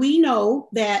 We know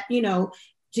that,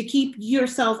 to keep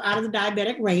yourself out of the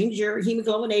diabetic range, your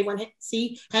hemoglobin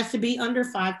A1C has to be under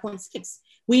 5.6.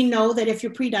 We know that if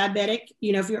you're pre-diabetic,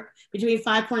 if you're between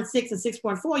 5.6 and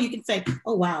 6.4, you can say,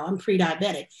 oh, wow, I'm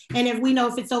pre-diabetic. And if we know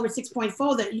if it's over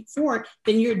 6.4,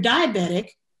 then you're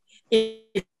diabetic.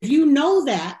 If you know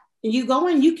that, and you go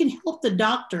in, you can help the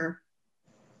doctor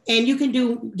and you can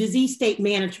do disease state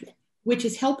management, which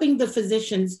is helping the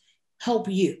physicians help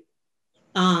you.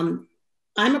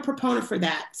 I'm a proponent for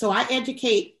that. So I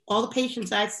educate all the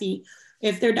patients I see.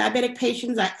 If they're diabetic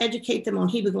patients, I educate them on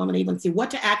hemoglobin A1C,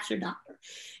 what to ask your doctor,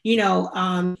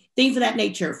 things of that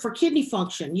nature. For kidney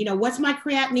function, what's my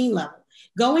creatinine level?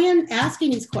 Go in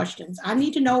asking these questions. I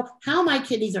need to know how my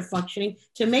kidneys are functioning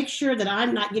to make sure that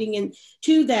I'm not getting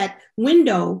into that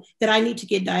window that I need to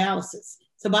get dialysis.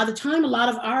 So by the time a lot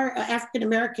of our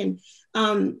African-American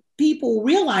people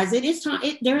realize it, it's time,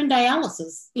 they're in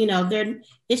dialysis,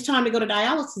 it's time to go to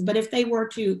dialysis. But if they were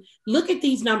to look at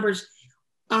these numbers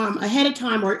ahead of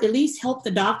time, or at least help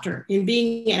the doctor in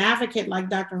being an advocate, like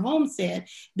Dr. Holmes said,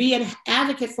 be an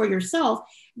advocate for yourself,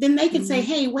 then they can say,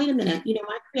 hey, wait a minute,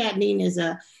 my creatinine is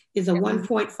a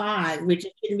 1.5, which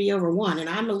it shouldn't be over 1. And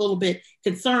I'm a little bit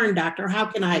concerned, doctor, how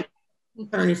can I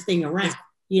turn this thing around?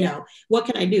 What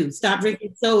can I do? Stop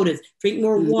drinking sodas, drink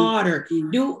more water,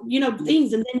 do,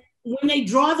 things. And then when they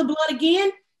draw the blood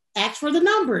again, ask for the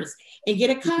numbers and get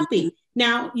a copy.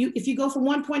 Now, if you go from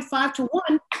 1.5 to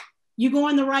 1, you go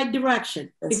in the right direction.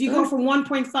 If you go from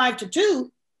 1.5 to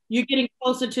 2, you're getting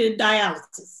closer to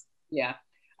dialysis. Yeah,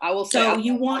 I will say. So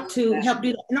you want to help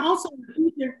do that. And also,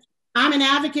 I'm an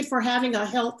advocate for having a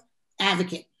health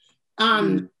advocate.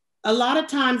 A lot of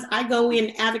times I go in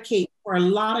and advocate for a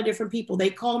lot of different people.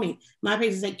 They call me. My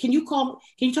patients say, can you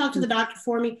talk to the doctor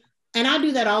for me? And I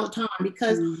do that all the time,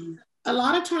 because a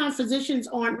lot of times physicians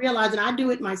aren't realizing, I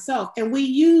do it myself, and we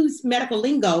use medical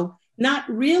lingo, not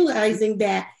realizing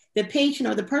that the patient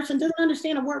or the person doesn't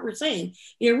understand a word we're saying.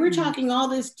 We're talking all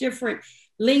this different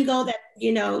lingo that,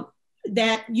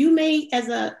 that you may, as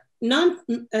a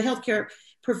healthcare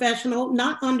professional,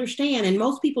 not understand. And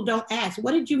most people don't ask,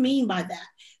 what did you mean by that?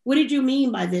 What did you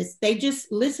mean by this? They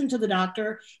just listen to the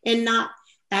doctor and not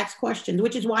ask questions,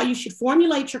 which is why you should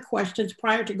formulate your questions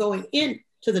prior to going in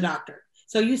to the doctor.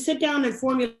 So you sit down and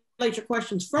formulate your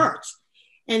questions first,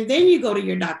 and then you go to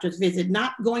your doctor's visit,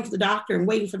 not going to the doctor and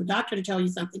waiting for the doctor to tell you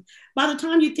something. By the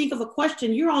time you think of a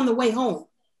question, you're on the way home,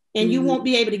 and you won't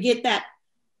be able to get that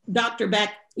doctor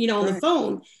back, on the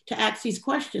phone to ask these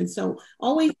questions. So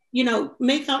always,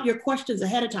 make out your questions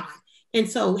ahead of time. And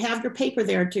so have your paper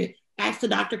there to ask the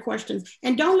doctor questions,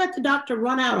 and don't let the doctor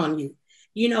run out on you.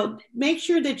 Make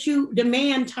sure that you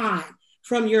demand time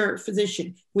from your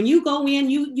physician. When you go in,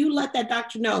 you let that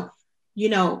doctor know,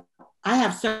 I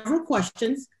have several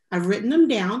questions. I've written them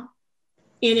down.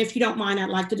 And if you don't mind, I'd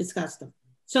like to discuss them,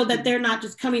 so that they're not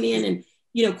just coming in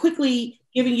and, quickly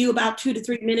giving you about 2 to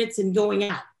 3 minutes and going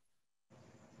out.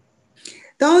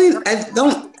 The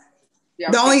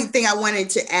only thing I wanted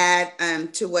to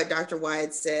add to what Dr.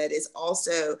 Wyatt said is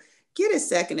also get a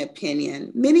second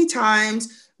opinion. Many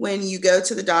times when you go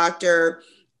to the doctor,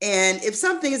 and if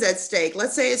something is at stake,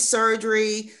 let's say it's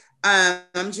surgery, I'm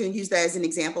just going to use that as an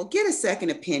example, get a second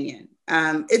opinion.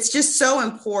 It's just so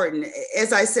important.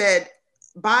 As I said,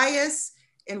 bias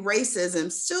and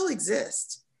racism still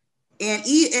exist. And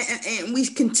we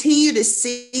continue to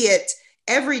see it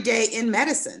every day in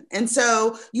medicine. And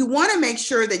so you want to make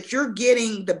sure that you're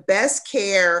getting the best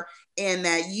care and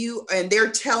that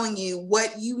they're telling you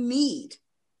what you need,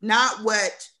 not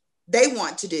what they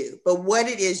want to do, but what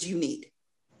it is you need.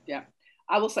 Yeah.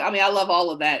 I will say, I mean, I love all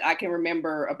of that. I can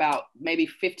remember about maybe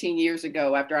 15 years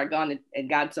ago after I'd gone and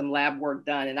got some lab work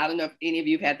done. And I don't know if any of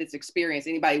you have had this experience,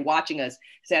 anybody watching us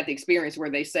has had the experience where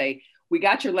they say, we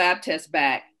got your lab test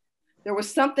back. There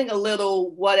was something a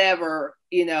little whatever,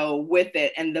 with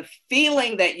it. And the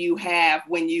feeling that you have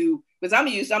when because I'm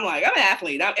an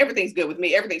athlete. Everything's good with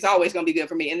me. Everything's always going to be good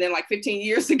for me. And then like 15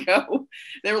 years ago,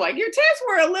 they were like, your tests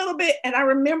were a little bit. And I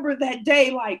remember that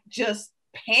day, like just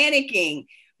panicking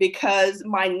because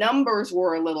my numbers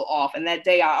were a little off. And that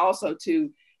day I also,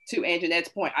 to Anjanette's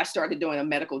point, I started doing a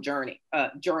medical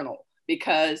journal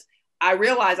because I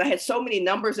realized I had so many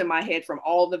numbers in my head from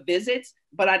all the visits,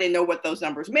 but I didn't know what those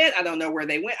numbers meant. I don't know where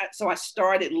they went. So I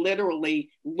started literally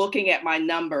looking at my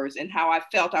numbers and how I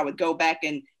felt. I would go back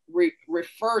and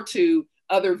refer to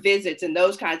other visits and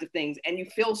those kinds of things. And you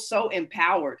feel so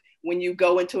empowered when you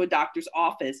go into a doctor's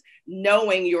office,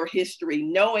 knowing your history,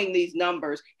 knowing these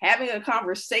numbers, having a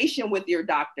conversation with your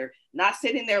doctor, not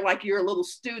sitting there like you're a little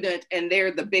student and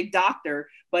they're the big doctor,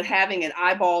 but having an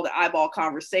eyeball to eyeball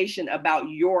conversation about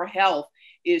your health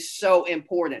is so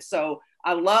important. So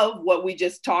I love what we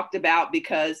just talked about,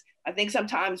 because I think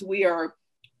sometimes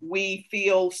we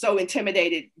feel so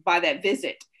intimidated by that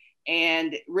visit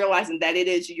and realizing that it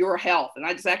is your health. And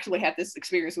I just actually had this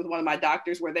experience with one of my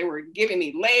doctors where they were giving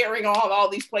me layering on all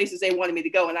these places they wanted me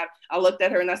to go. And I looked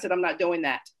at her and I said, I'm not doing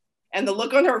that. And the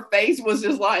look on her face was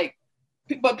just like,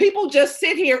 but people just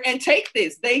sit here and take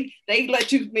this. They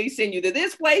let me send you to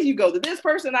this place. You go to this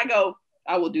person. I go,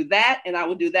 I will do that. And I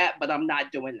will do that, but I'm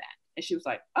not doing that. And she was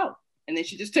like, oh, and then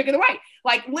she just took it away.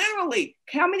 Like literally,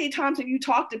 how many times have you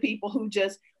talked to people who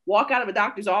just walk out of a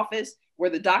doctor's office where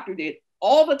the doctor did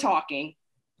all the talking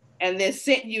and then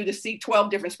sent you to see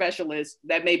 12 different specialists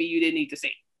that maybe you didn't need to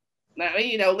see? Now,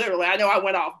 literally, I know I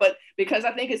went off, but because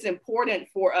I think it's important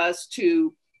for us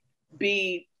to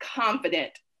be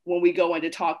confident when we go in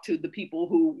to talk to the people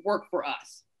who work for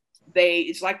us.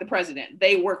 It's like the president,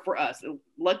 they work for us.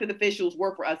 Elected officials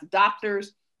work for us.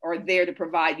 Doctors are there to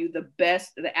provide you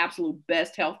the absolute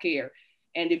best healthcare.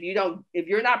 And if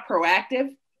you're not proactive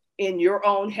in your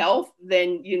own health,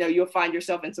 then you'll find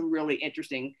yourself in some really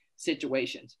interesting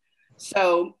situations.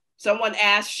 So someone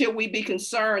asked, should we be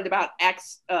concerned about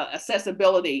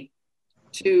accessibility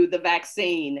to the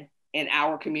vaccine in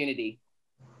our community?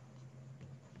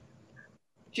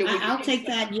 I'll take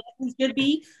that. Yes, we should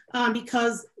be,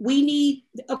 because we need,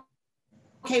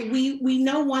 we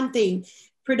know one thing,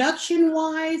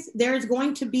 production-wise, there's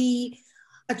going to be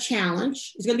a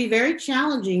challenge. It's going to be very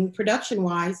challenging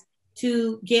production-wise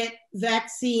to get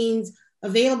vaccines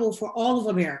available for all of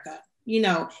America,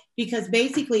 because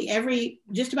basically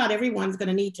just about everyone's going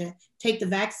to need to take the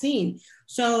vaccine.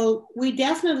 So we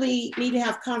definitely need to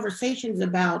have conversations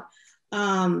about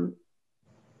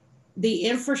the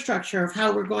infrastructure of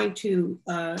how we're going to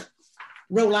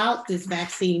roll out this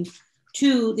vaccine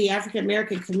to the African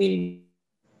American community,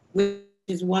 which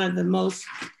is one of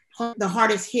the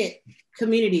hardest hit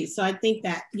communities. So I think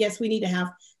that, yes, we need to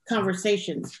have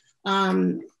conversations.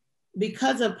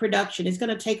 Because of production, it's going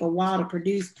to take a while to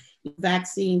produce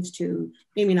vaccines to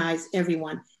immunize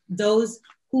everyone. Those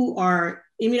who are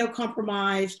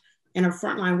immunocompromised and our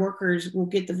frontline workers will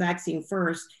get the vaccine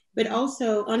first, but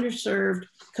also underserved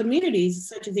communities,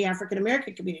 such as the African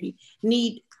American community,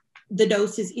 need the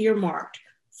doses earmarked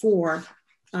for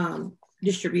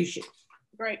distribution.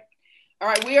 Great. All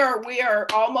right, we are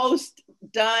almost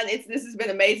done. This has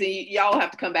been amazing. Y'all have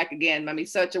to come back again. I mean,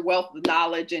 such a wealth of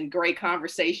knowledge and great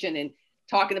conversation and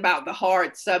talking about the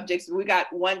hard subjects. We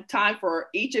got one time for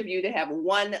each of you to have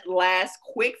one last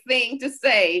quick thing to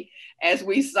say as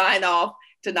we sign off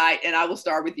tonight. And I will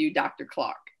start with you, Dr.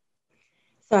 Clark.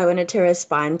 So I wanted to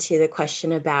respond to the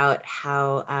question about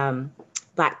how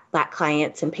Black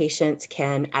clients and patients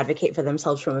can advocate for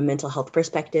themselves from a mental health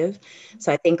perspective.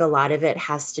 So I think a lot of it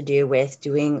has to do with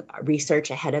doing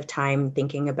research ahead of time,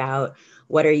 thinking about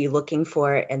what are you looking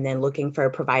for, and then looking for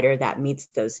a provider that meets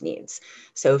those needs.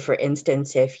 So for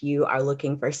instance, if you are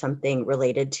looking for something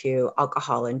related to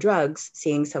alcohol and drugs,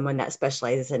 seeing someone that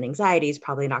specializes in anxiety is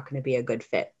probably not going to be a good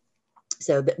fit.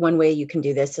 So one way you can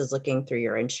do this is looking through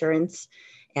your insurance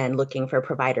and looking for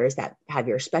providers that have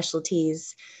your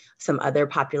specialties. Some other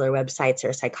popular websites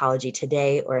are Psychology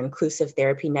Today or Inclusive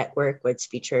Therapy Network, which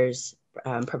features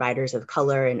providers of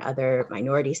color and other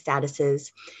minority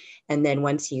statuses. And then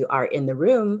once you are in the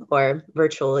room or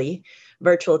virtual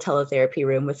teletherapy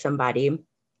room with somebody,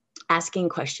 asking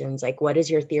questions like, what is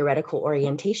your theoretical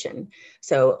orientation?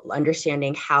 So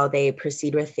understanding how they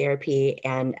proceed with therapy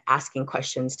and asking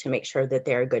questions to make sure that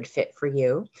they're a good fit for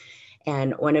you.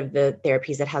 And one of the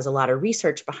therapies that has a lot of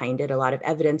research behind it, a lot of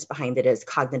evidence behind it, is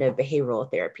cognitive behavioral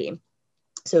therapy.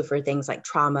 So for things like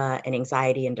trauma and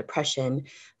anxiety and depression,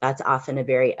 that's often a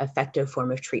very effective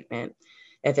form of treatment.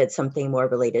 If it's something more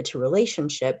related to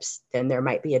relationships, then there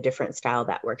might be a different style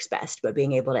that works best. But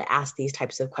being able to ask these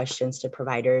types of questions to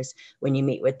providers when you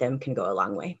meet with them can go a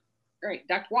long way. Great.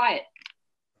 Dr. Wyatt.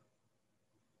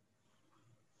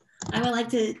 I would like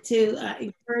to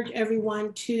encourage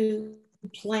everyone to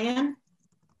plan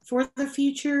for the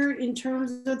future in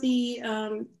terms of the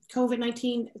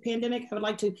COVID-19 pandemic. I would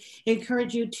like to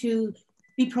encourage you to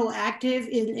be proactive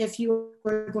in if you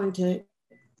are going to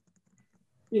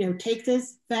take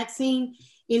this vaccine,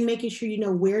 in making sure you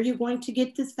know where you're going to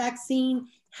get this vaccine,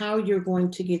 how you're going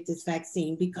to get this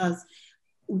vaccine, because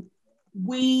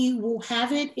we will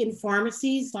have it in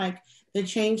pharmacies like the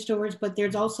chain stores, but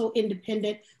there's also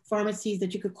independent pharmacies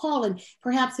that you could call. And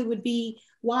perhaps it would be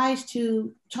wise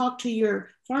to talk to your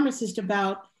pharmacist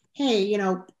about, hey,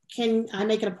 can I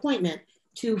make an appointment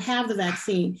to have the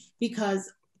vaccine?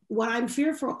 Because what I'm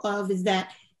fearful of is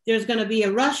that there's going to be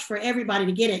a rush for everybody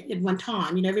to get it at one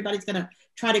time. Everybody's going to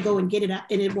try to go and get it,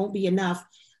 and it won't be enough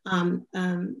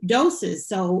doses.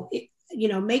 So,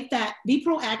 make that, be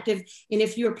proactive. And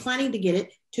if you're planning to get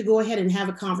it, to go ahead and have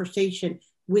a conversation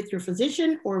with your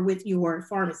physician or with your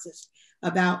pharmacist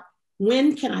about,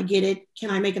 when can I get it?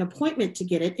 Can I make an appointment to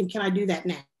get it? And can I do that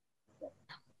now?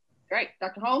 Great.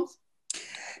 Dr. Holmes?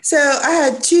 So I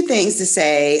had two things to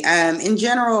say. In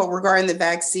general, regarding the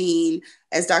vaccine,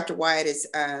 as Dr. Wyatt has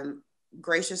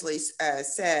graciously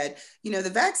said,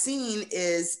 the vaccine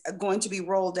is going to be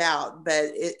rolled out,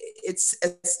 but it's a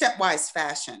stepwise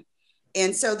fashion.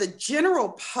 And so the general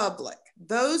public,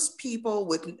 those people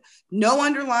with no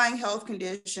underlying health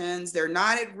conditions, they're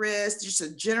not at risk, just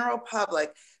a general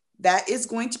public, that is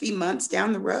going to be months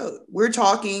down the road. We're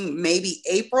talking maybe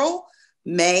April,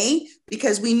 May,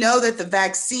 because we know that the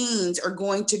vaccines are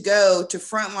going to go to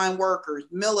frontline workers,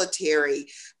 military,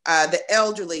 the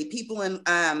elderly, people in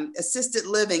assisted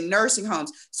living, nursing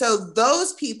homes. So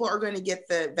those people are going to get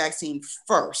the vaccine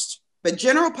first, but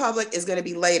general public is going to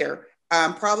be later,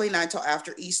 probably not until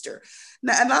after Easter.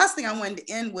 Now, and the last thing I wanted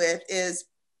to end with is,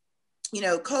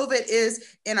 COVID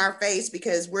is in our face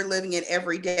because we're living it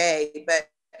every day, but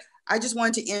I just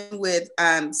want to end with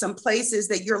some places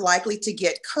that you're likely to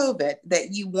get COVID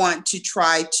that you want to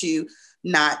try to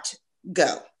not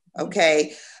go,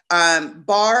 okay?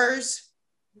 Bars,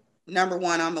 number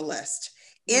one on the list.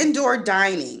 Indoor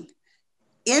dining.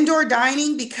 Indoor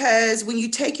dining, because when you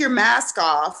take your mask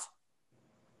off,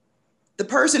 the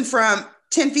person from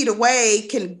 10 feet away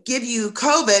can give you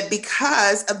COVID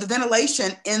because of the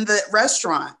ventilation in the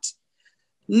restaurant.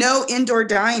 No indoor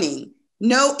dining.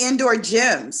 No indoor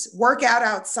gyms, work out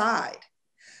outside.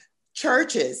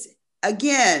 Churches,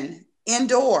 again,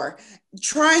 indoor,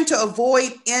 trying to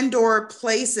avoid indoor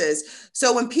places.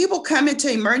 So when people come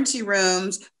into emergency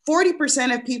rooms,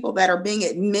 40% of people that are being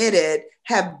admitted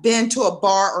have been to a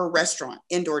bar or restaurant,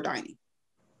 indoor dining.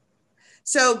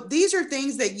 So these are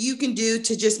things that you can do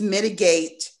to just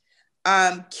mitigate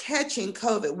catching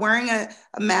COVID. Wearing a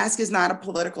mask is not a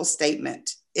political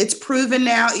statement. It's proven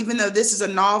now, even though this is a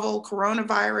novel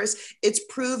coronavirus, it's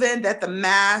proven that the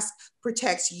mask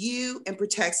protects you and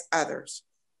protects others.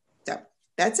 So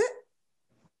that's it.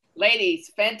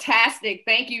 Ladies, fantastic.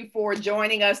 Thank you for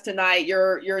joining us tonight.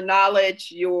 Your knowledge,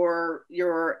 your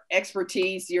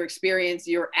expertise, your experience,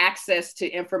 your access to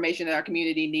information that our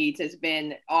community needs has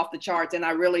been off the charts. And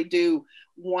I really do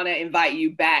want to invite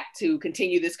you back to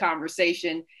continue this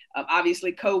conversation.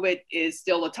 Obviously, COVID is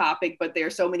still a topic, but there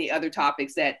are so many other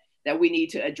topics that we need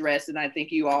to address. And I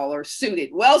think you all are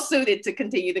well suited to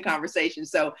continue the conversation.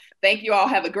 So thank you all.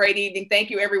 Have a great evening. Thank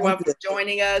you, everyone, for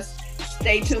joining us.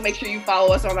 Stay tuned. Make sure you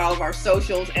follow us on all of our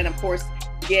socials. And of course,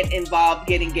 get involved,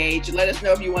 get engaged. Let us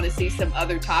know if you want to see some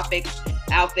other topics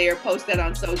out there. Post that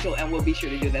on social, and we'll be sure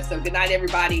to do that. So good night,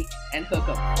 everybody, and hook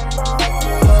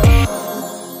 'em.